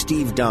why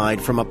Steve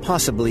died from a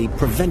possibly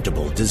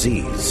preventable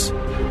disease.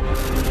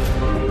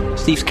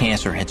 Steve's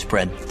cancer had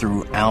spread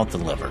throughout the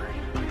liver,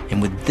 and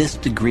with this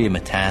degree of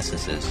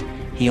metastasis,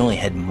 he only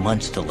had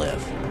months to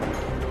live.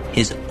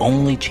 His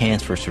only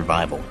chance for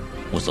survival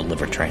was a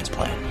liver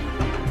transplant.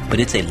 But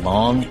it's a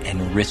long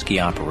and risky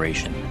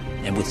operation,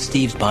 and with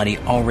Steve's body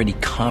already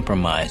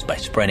compromised by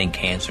spreading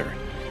cancer,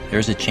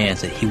 there's a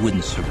chance that he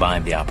wouldn't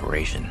survive the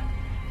operation.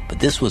 But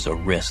this was a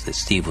risk that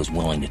Steve was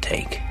willing to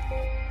take.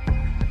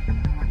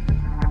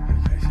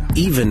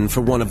 Even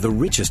for one of the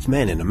richest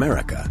men in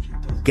America,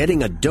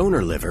 getting a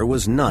donor liver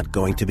was not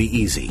going to be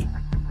easy.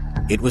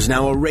 It was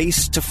now a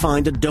race to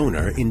find a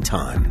donor in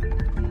time.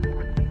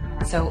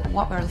 So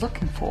what we're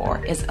looking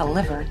for is a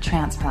liver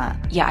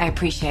transplant. Yeah, I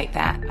appreciate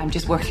that. I'm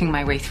just working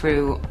my way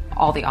through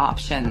all the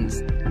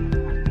options.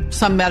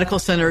 Some medical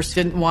centers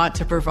didn't want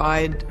to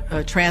provide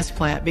a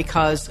transplant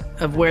because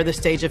of where the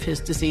stage of his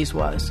disease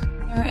was. Is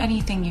there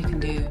anything you can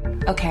do?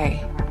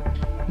 Okay.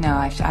 No,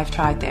 I've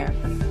tried there.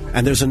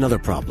 And there's another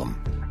problem.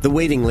 The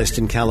waiting list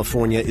in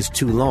California is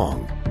too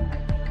long,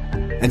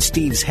 and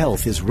Steve's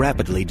health is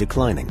rapidly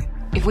declining.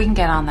 If we can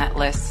get on that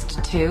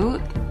list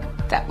too,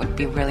 that would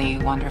be really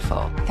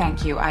wonderful.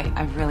 Thank you. I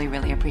really,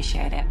 really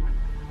appreciate it.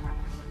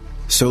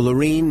 So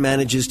Lorene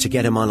manages to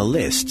get him on a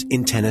list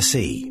in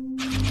Tennessee.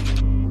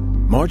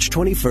 March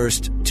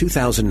 21st,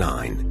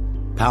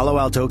 2009, Palo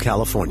Alto,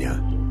 California.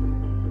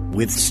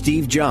 With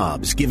Steve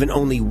Jobs given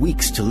only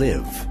weeks to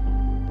live,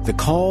 the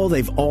call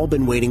they've all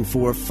been waiting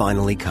for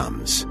finally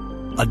comes.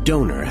 A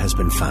donor has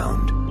been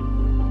found.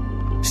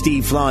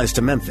 Steve flies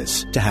to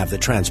Memphis to have the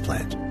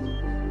transplant.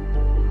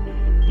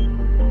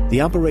 The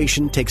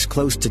operation takes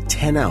close to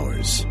 10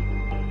 hours.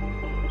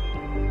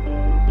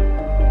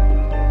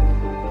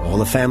 All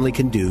the family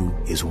can do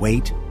is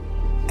wait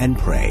and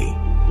pray.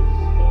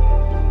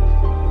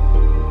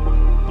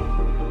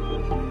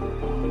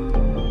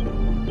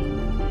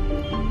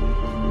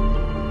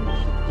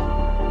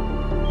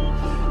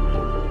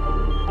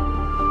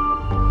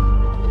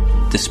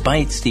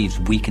 Despite Steve's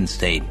weakened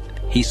state,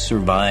 he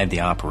survived the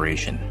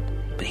operation,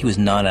 but he was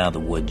not out of the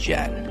woods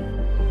yet.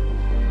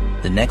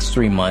 The next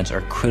 3 months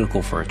are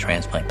critical for a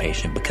transplant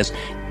patient because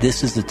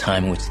this is the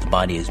time in which the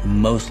body is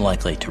most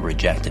likely to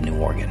reject a new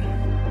organ.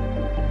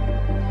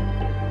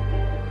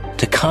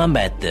 To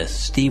combat this,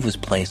 Steve was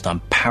placed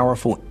on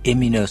powerful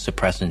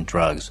immunosuppressant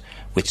drugs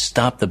which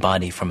stop the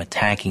body from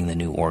attacking the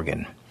new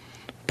organ.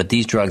 But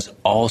these drugs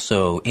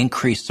also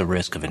increase the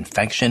risk of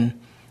infection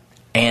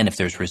and, if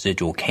there's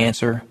residual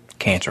cancer,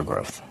 cancer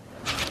growth.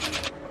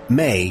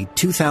 May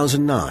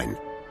 2009,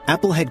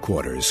 Apple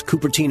headquarters,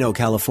 Cupertino,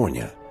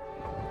 California.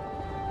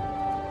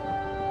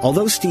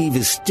 Although Steve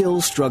is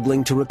still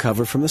struggling to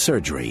recover from the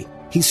surgery,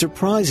 he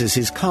surprises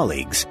his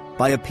colleagues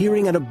by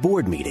appearing at a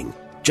board meeting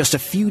just a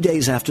few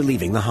days after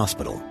leaving the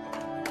hospital.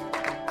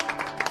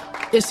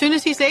 As soon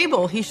as he's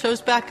able, he shows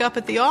back up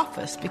at the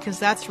office because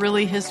that's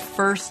really his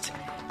first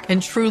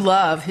and true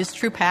love, his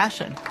true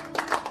passion,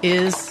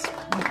 is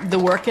the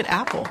work at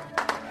Apple.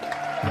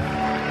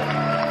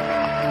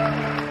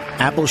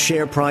 Apple's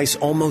share price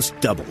almost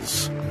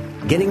doubles,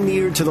 getting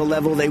near to the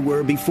level they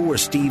were before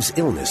Steve's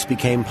illness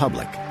became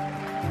public.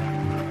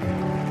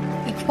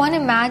 If one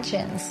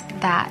imagines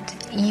that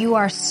you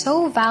are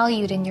so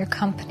valued in your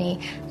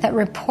company that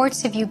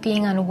reports of you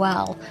being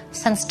unwell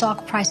send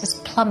stock prices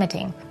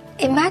plummeting,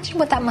 imagine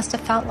what that must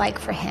have felt like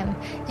for him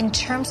in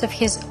terms of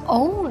his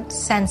own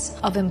sense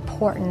of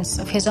importance,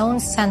 of his own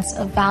sense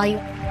of value.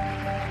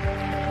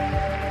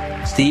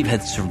 Steve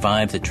had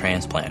survived the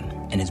transplant,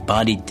 and his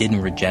body didn't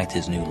reject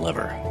his new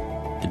liver.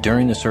 But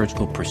during the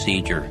surgical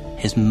procedure,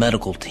 his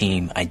medical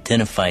team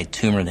identified a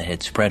tumor that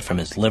had spread from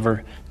his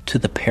liver to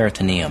the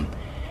peritoneum,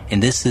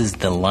 and this is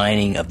the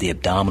lining of the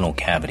abdominal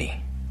cavity.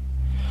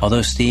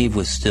 Although Steve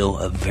was still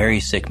a very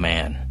sick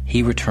man,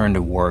 he returned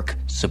to work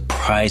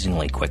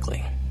surprisingly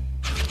quickly.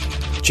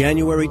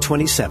 January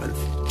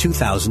 27th,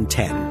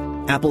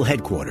 2010, Apple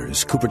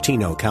headquarters,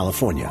 Cupertino,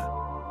 California.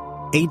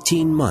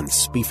 18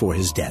 months before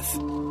his death.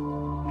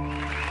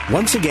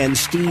 Once again,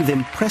 Steve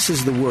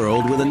impresses the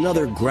world with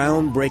another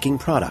groundbreaking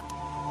product.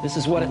 This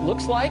is what it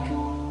looks like.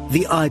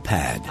 The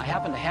iPad. I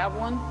happen to have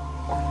one.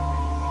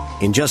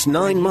 In just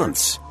 9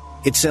 months,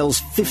 it sells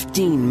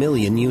 15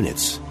 million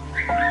units.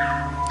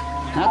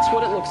 That's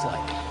what it looks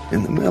like.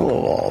 In the middle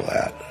of all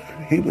that,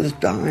 he was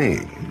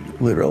dying,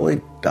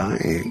 literally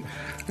dying.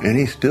 And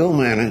he still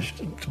managed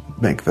to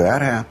make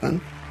that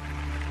happen.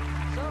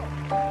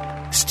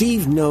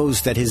 Steve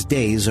knows that his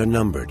days are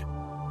numbered.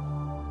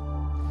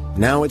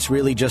 Now it's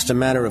really just a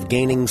matter of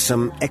gaining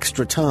some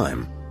extra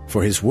time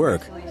for his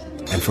work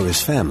and for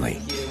his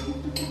family.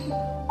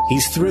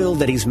 He's thrilled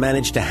that he's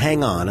managed to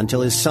hang on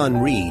until his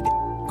son, Reed,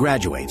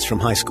 graduates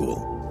from high school.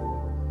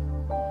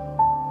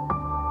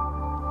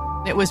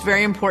 It was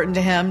very important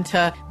to him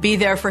to be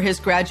there for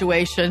his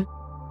graduation.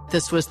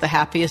 This was the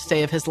happiest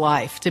day of his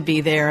life, to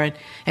be there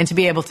and to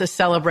be able to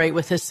celebrate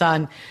with his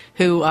son,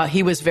 who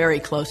he was very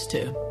close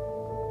to.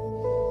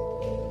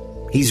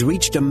 He's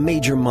reached a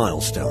major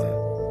milestone.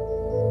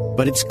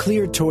 But it's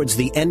clear towards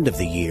the end of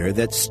the year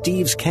that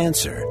Steve's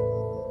cancer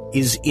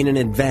is in an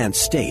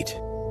advanced state.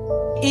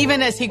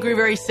 Even as he grew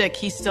very sick,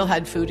 he still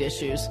had food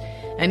issues.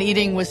 And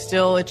eating was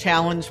still a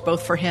challenge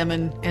both for him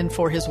and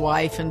for his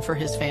wife and for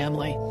his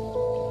family.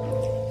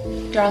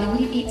 Darling,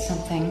 will you eat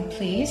something,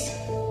 please?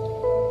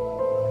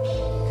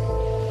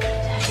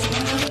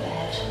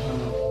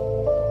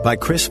 By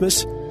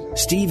Christmas,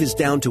 Steve is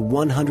down to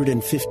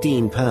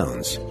 115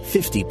 pounds,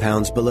 50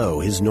 pounds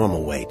below his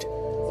normal weight.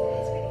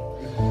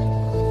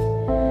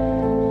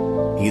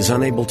 He is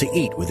unable to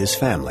eat with his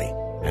family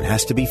and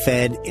has to be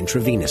fed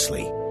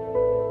intravenously.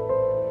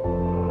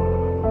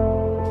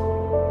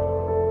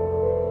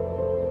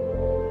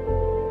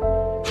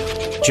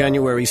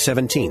 January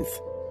 17th,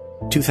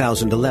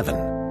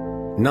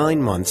 2011,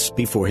 9 months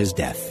before his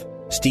death,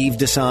 Steve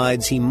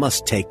decides he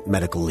must take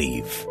medical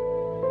leave.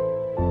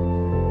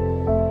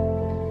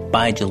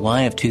 By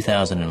July of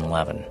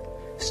 2011,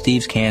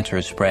 Steve's cancer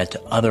has spread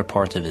to other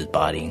parts of his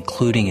body,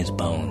 including his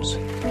bones.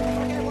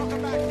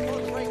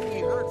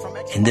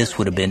 And this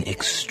would have been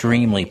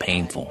extremely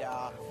painful,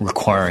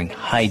 requiring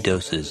high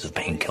doses of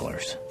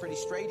painkillers. Pretty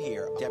straight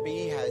here.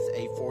 Debbie has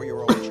a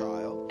 4-year-old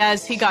child.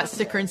 As he got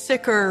sicker and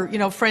sicker,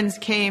 friends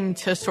came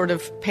to sort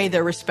of pay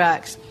their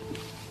respects,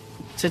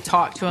 to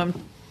talk to him.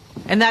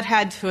 And that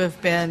had to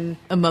have been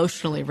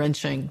emotionally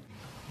wrenching.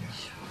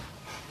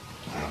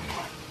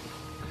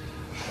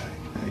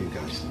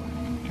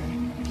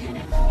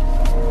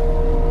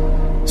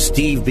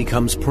 Steve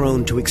becomes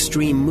prone to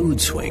extreme mood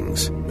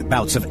swings with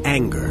bouts of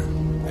anger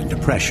and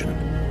depression.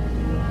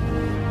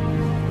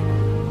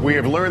 We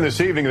have learned this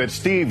evening that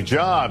Steve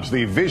Jobs,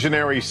 the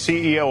visionary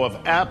CEO of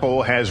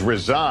Apple, has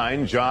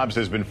resigned. Jobs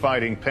has been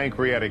fighting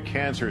pancreatic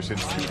cancer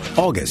since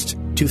August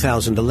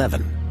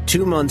 2011,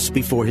 2 months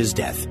before his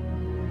death.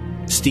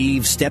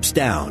 Steve steps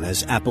down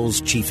as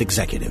Apple's chief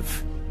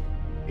executive.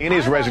 In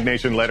his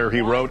resignation letter,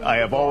 he wrote, "I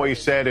have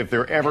always said if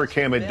there ever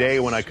came a day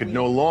when I could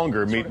no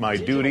longer meet my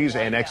duties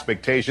and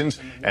expectations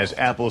as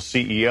Apple's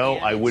CEO,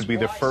 I would be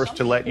the first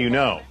to let you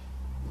know."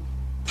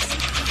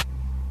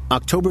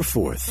 October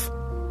 4th,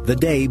 the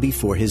day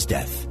before his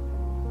death.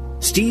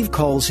 Steve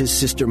calls his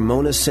sister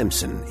Mona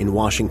Simpson in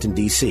Washington,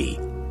 D.C.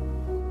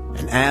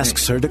 and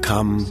asks her to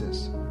come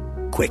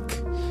quick.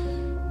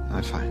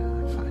 I'm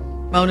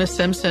fine. Mona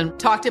Simpson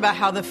talked about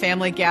how the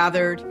family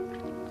gathered.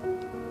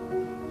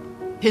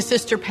 His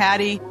sister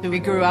Patty, who he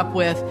grew up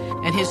with,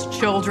 and his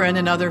children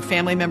and other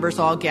family members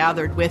all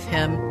gathered with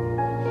him.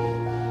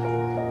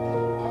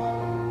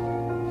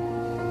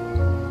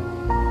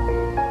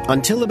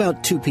 Until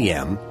about 2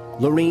 p.m.,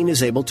 Lorene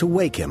is able to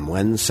wake him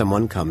when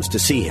someone comes to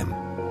see him.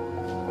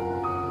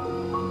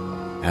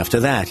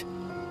 After that,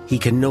 he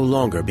can no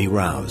longer be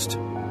roused.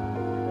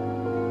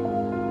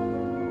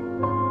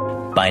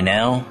 By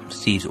now,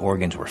 Steve's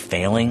organs were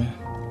failing,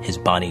 his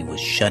body was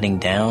shutting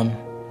down,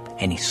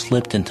 and he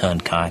slipped into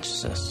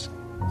unconsciousness.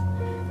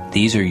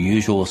 These are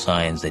usual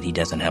signs that he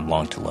doesn't have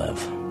long to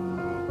live.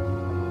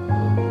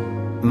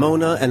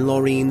 Mona and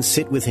Lorene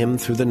sit with him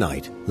through the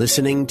night,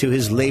 listening to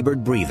his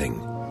labored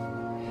breathing.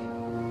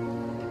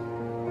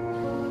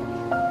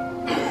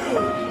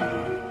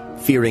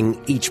 Fearing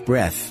each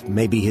breath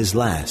may be his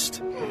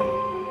last.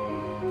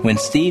 When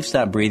Steve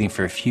stopped breathing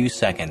for a few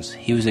seconds,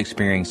 he was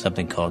experiencing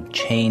something called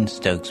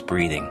Cheyne-Stokes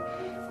breathing.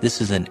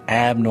 This is an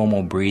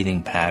abnormal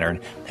breathing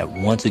pattern that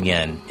once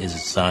again is a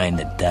sign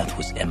that death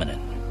was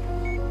imminent.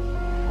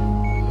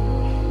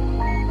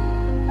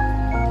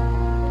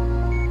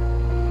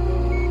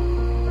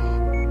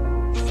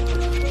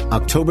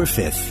 October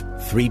 5th,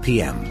 3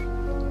 p.m.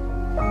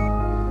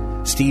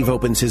 Steve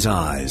opens his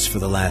eyes for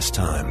the last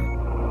time.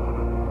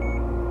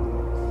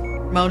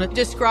 Mona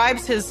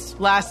describes his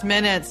last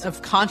minutes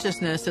of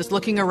consciousness as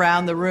looking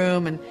around the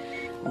room and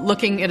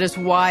looking at his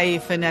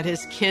wife and at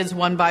his kids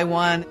one by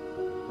one,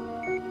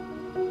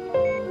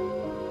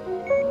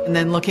 and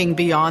then looking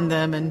beyond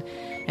them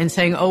and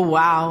saying, "Oh,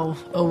 wow,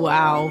 oh,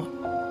 wow,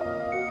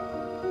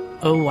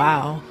 oh,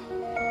 wow."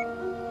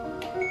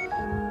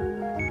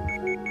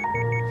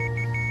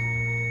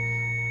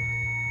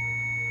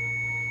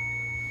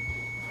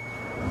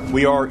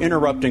 We are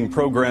interrupting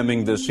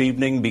programming this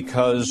evening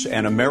because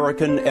an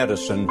American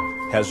Edison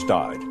has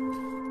died.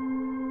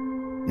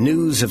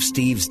 News of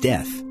Steve's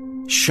death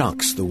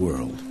shocks the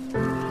world.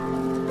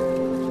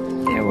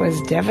 It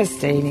was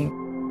devastating.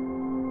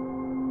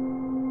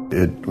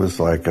 It was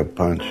like a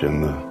punch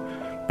in the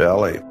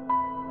belly.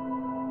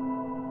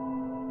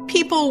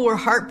 People were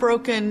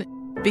heartbroken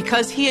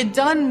because he had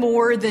done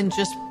more than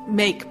just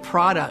make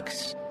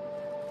products.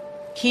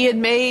 He had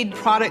made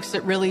products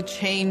that really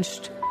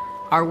changed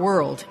our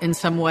world in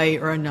some way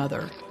or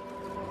another.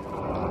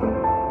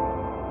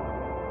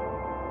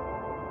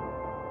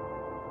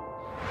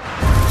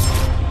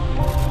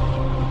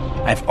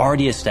 I've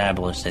already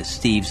established that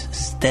Steve's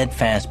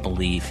steadfast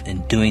belief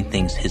in doing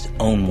things his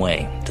own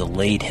way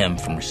delayed him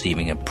from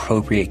receiving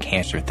appropriate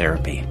cancer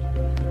therapy.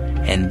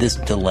 And this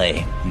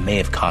delay may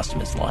have cost him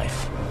his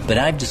life. But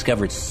I've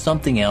discovered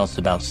something else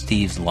about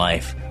Steve's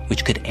life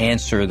which could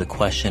answer the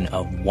question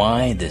of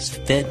why this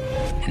fit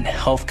and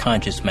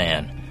health-conscious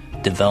man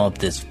developed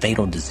this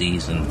fatal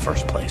disease in the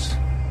first place.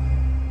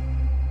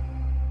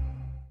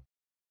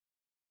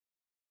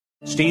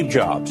 Steve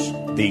Jobs,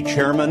 the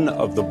chairman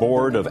of the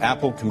board of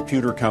Apple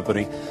Computer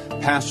Company,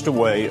 passed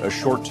away a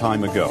short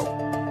time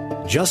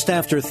ago. Just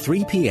after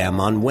 3 p.m.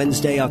 on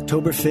Wednesday,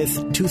 October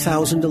 5th,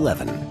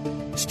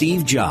 2011,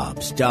 Steve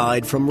Jobs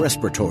died from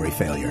respiratory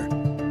failure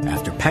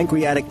after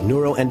pancreatic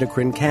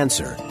neuroendocrine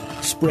cancer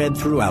spread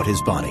throughout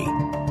his body.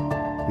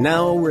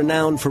 Now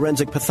renowned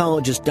forensic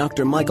pathologist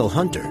Dr. Michael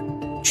Hunter,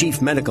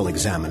 chief medical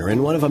examiner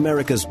in one of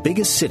America's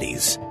biggest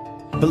cities,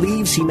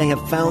 believes he may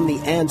have found the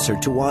answer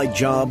to why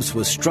Jobs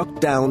was struck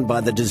down by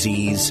the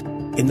disease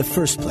in the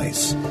first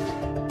place.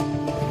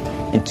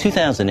 In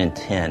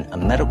 2010, a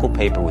medical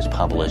paper was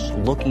published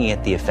looking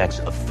at the effects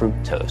of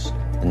fructose,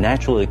 the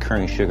naturally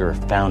occurring sugar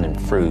found in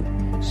fruit,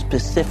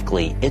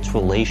 specifically its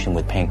relation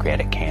with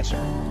pancreatic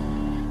cancer.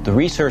 The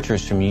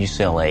researchers from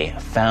UCLA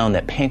found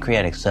that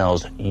pancreatic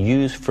cells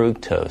use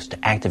fructose to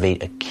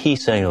activate a key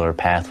cellular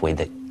pathway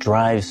that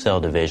drives cell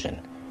division,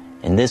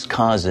 and this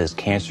causes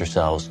cancer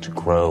cells to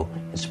grow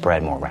and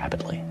spread more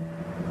rapidly.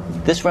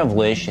 This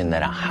revelation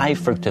that a high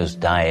fructose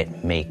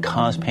diet may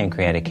cause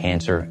pancreatic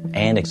cancer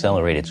and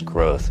accelerate its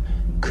growth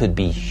could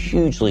be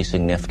hugely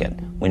significant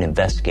when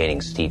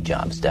investigating Steve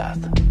Jobs' death.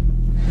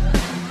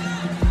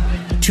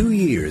 2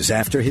 years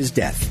after his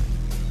death,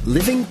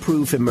 living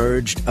proof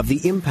emerged of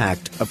the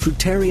impact a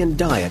fruitarian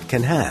diet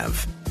can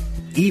have,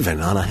 even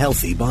on a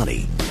healthy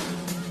body.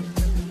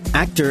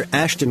 Actor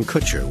Ashton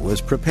Kutcher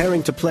was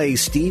preparing to play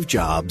Steve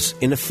Jobs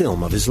in a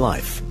film of his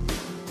life.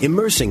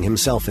 Immersing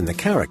himself in the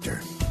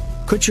character,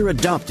 Kutcher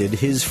adopted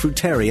his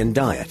fruitarian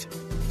diet,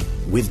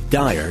 with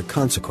dire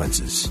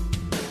consequences.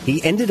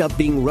 He ended up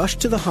being rushed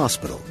to the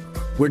hospital,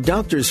 where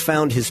doctors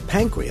found his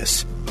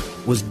pancreas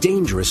was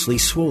dangerously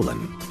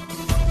swollen.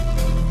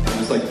 I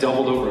was like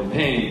doubled over in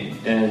pain,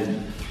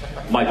 and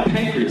my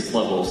pancreas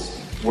levels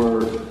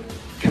were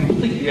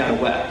completely out of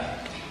whack,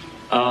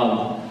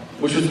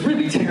 which was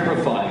really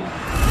terrifying.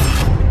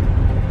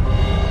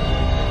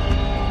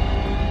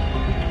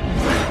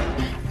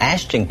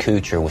 Ashton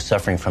Kutcher was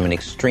suffering from an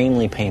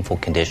extremely painful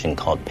condition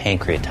called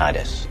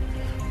pancreatitis.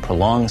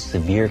 Prolonged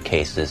severe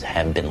cases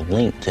have been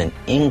linked to an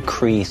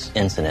increased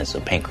incidence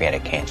of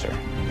pancreatic cancer.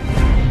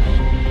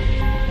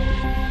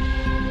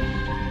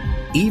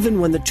 Even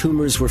when the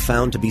tumors were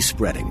found to be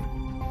spreading,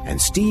 and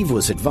Steve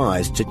was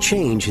advised to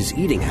change his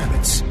eating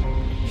habits,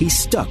 he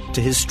stuck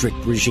to his strict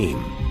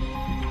regime.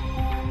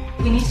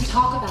 We need to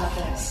talk about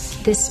this.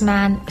 This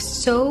man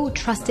so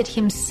trusted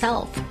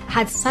himself,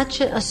 had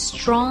such a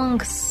strong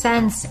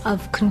sense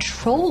of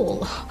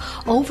control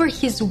over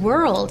his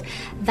world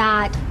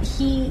that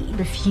he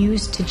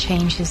refused to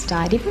change his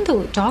diet, even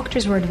though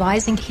doctors were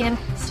advising him.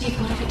 Steve,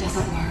 what if it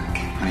doesn't work?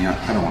 Honey,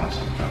 I don't want to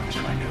talk about this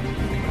right now.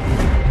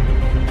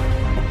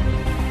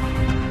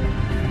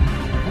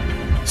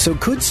 So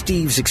could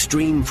Steve's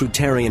extreme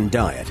fruitarian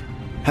diet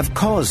have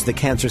caused the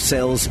cancer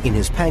cells in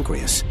his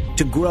pancreas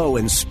to grow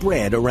and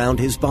spread around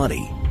his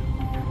body?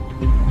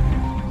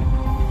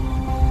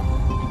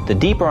 The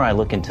deeper I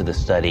look into the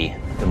study,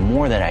 the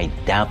more that I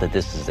doubt that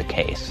this is the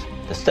case.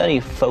 The study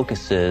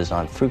focuses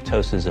on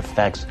fructose's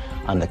effects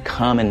on the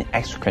common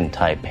exocrine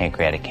type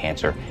pancreatic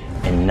cancer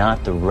and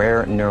not the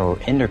rare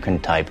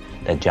neuroendocrine type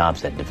that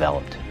Jobs had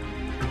developed.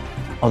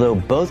 Although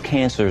both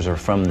cancers are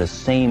from the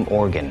same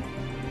organ,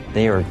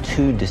 they are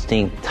two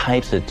distinct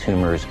types of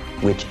tumors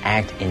which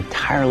act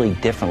entirely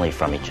differently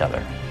from each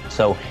other.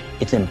 So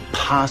it's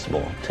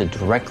impossible to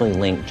directly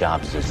link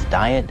Jobs'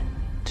 diet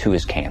to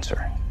his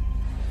cancer.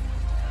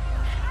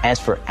 As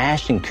for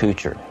Ashton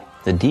Kutcher,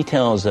 The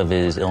details of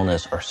his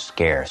illness are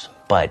scarce,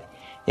 but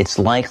it's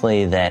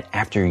likely that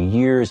after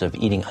years of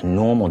eating a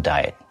normal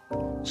diet,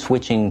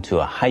 switching to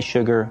a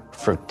high-sugar,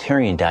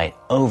 fructarian diet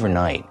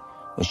overnight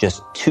was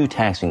just too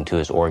taxing to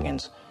his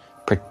organs,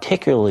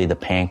 particularly the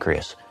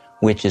pancreas,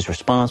 which is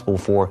responsible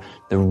for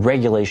the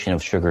regulation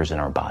of sugars in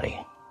our body.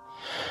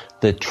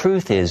 The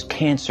truth is,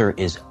 cancer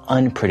is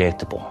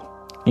unpredictable.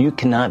 You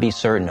cannot be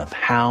certain of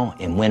how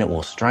and when it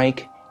will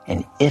strike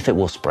and if it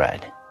will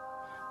spread.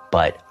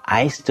 But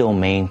I still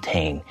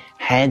maintain,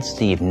 had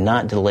Steve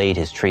not delayed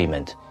his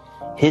treatment,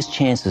 his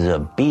chances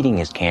of beating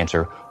his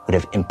cancer would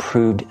have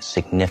improved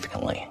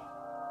significantly.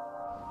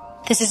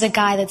 This is a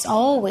guy that's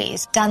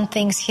always done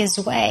things his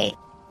way,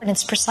 and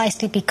it's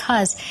precisely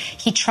because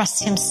he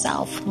trusts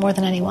himself more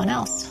than anyone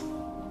else.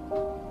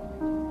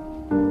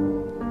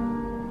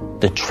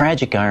 The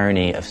tragic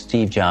irony of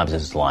Steve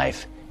Jobs'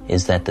 life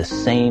is that the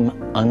same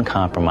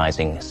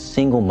uncompromising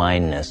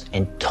single-mindedness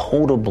and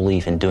total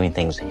belief in doing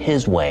things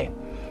his way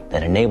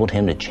that enabled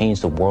him to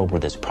change the world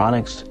with his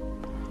products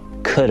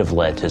could have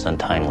led to his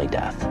untimely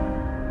death.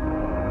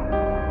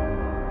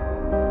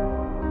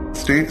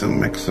 Steve's a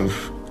mix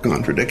of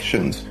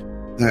contradictions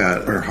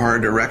that are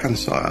hard to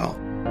reconcile,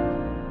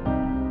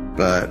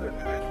 but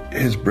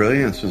his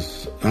brilliance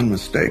is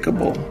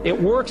unmistakable.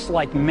 It works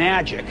like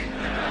magic.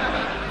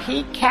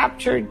 He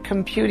captured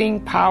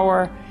computing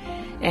power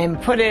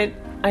and put it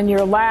on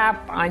your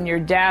lap, on your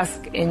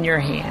desk, in your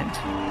hand.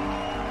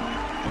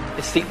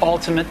 It's the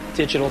ultimate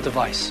digital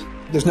device.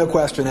 There's no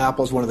question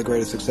Apple is one of the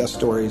greatest success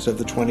stories of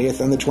the 20th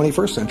and the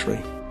 21st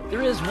century.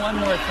 There is one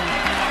more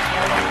thing.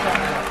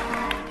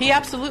 He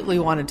absolutely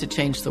wanted to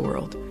change the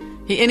world.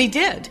 And he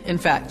did, in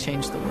fact,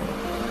 change the world.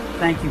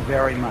 Thank you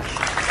very much.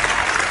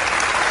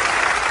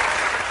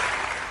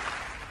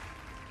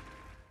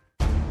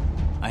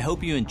 I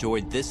hope you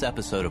enjoyed this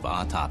episode of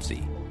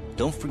Autopsy.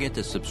 Don't forget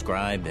to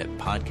subscribe at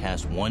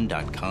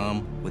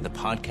podcastone.com with the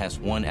Podcast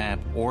One app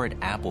or at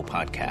Apple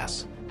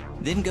Podcasts.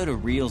 Then go to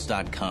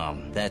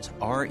Reelz.com, that's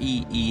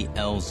REELZ.com,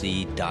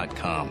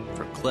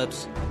 for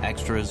clips,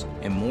 extras,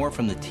 and more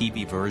from the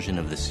TV version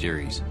of the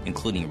series,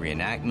 including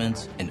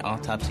reenactments and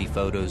autopsy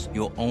photos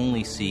you'll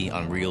only see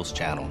on Reelz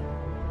channel.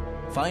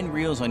 Find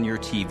Reelz on your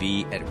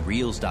TV at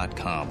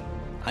Reelz.com.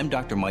 I'm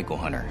Dr. Michael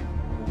Hunter.